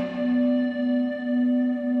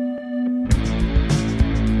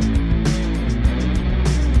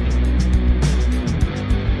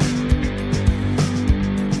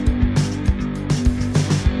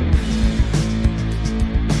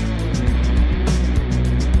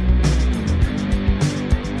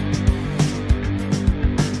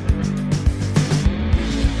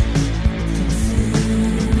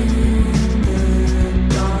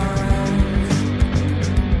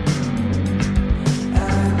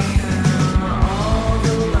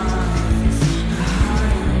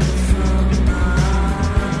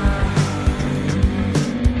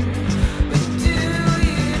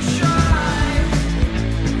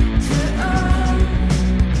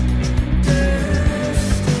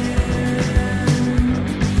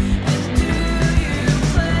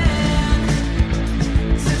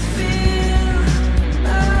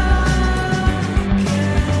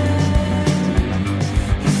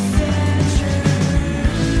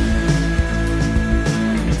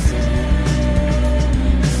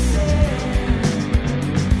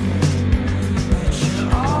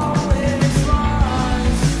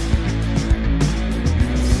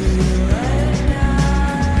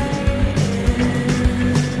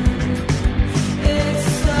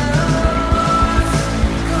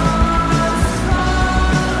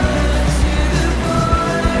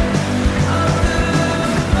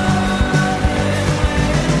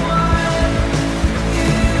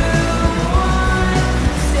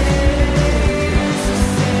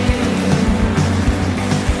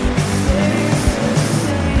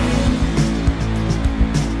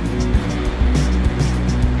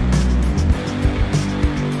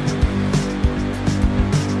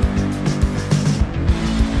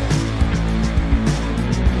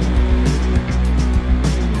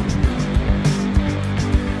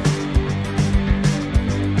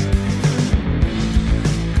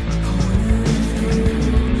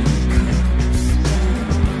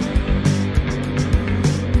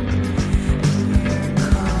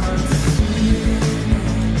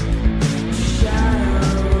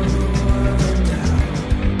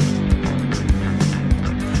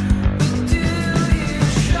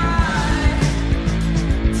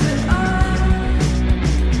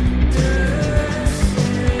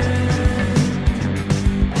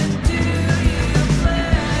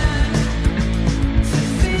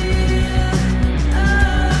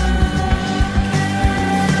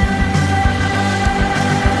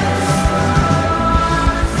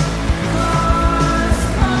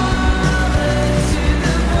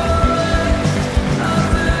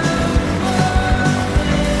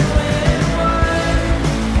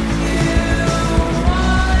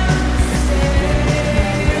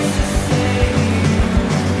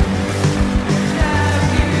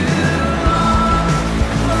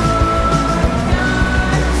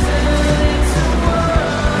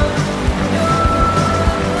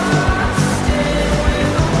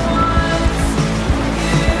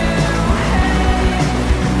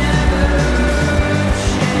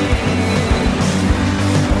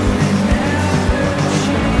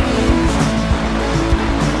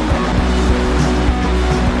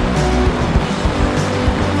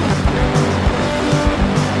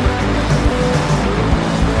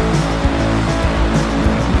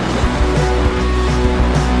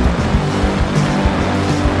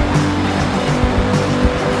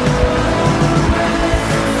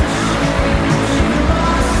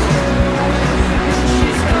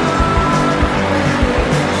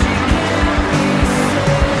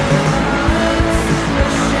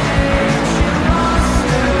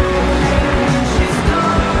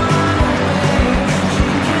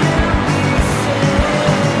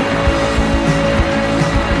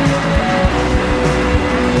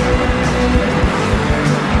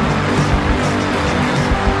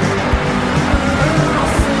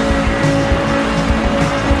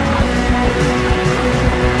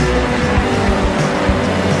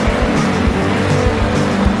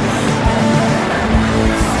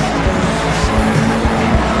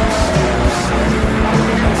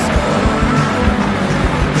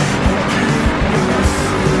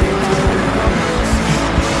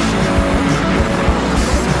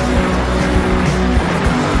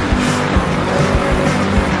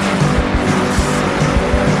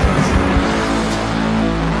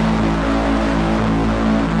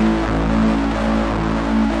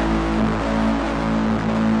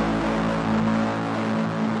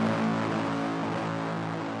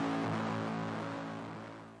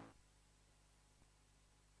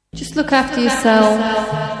 Just look after yourself,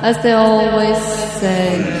 as they always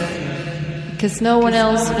say, because no one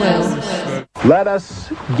else will. Let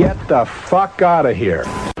us get the fuck out of here.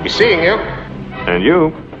 Be seeing you. And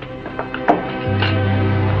you.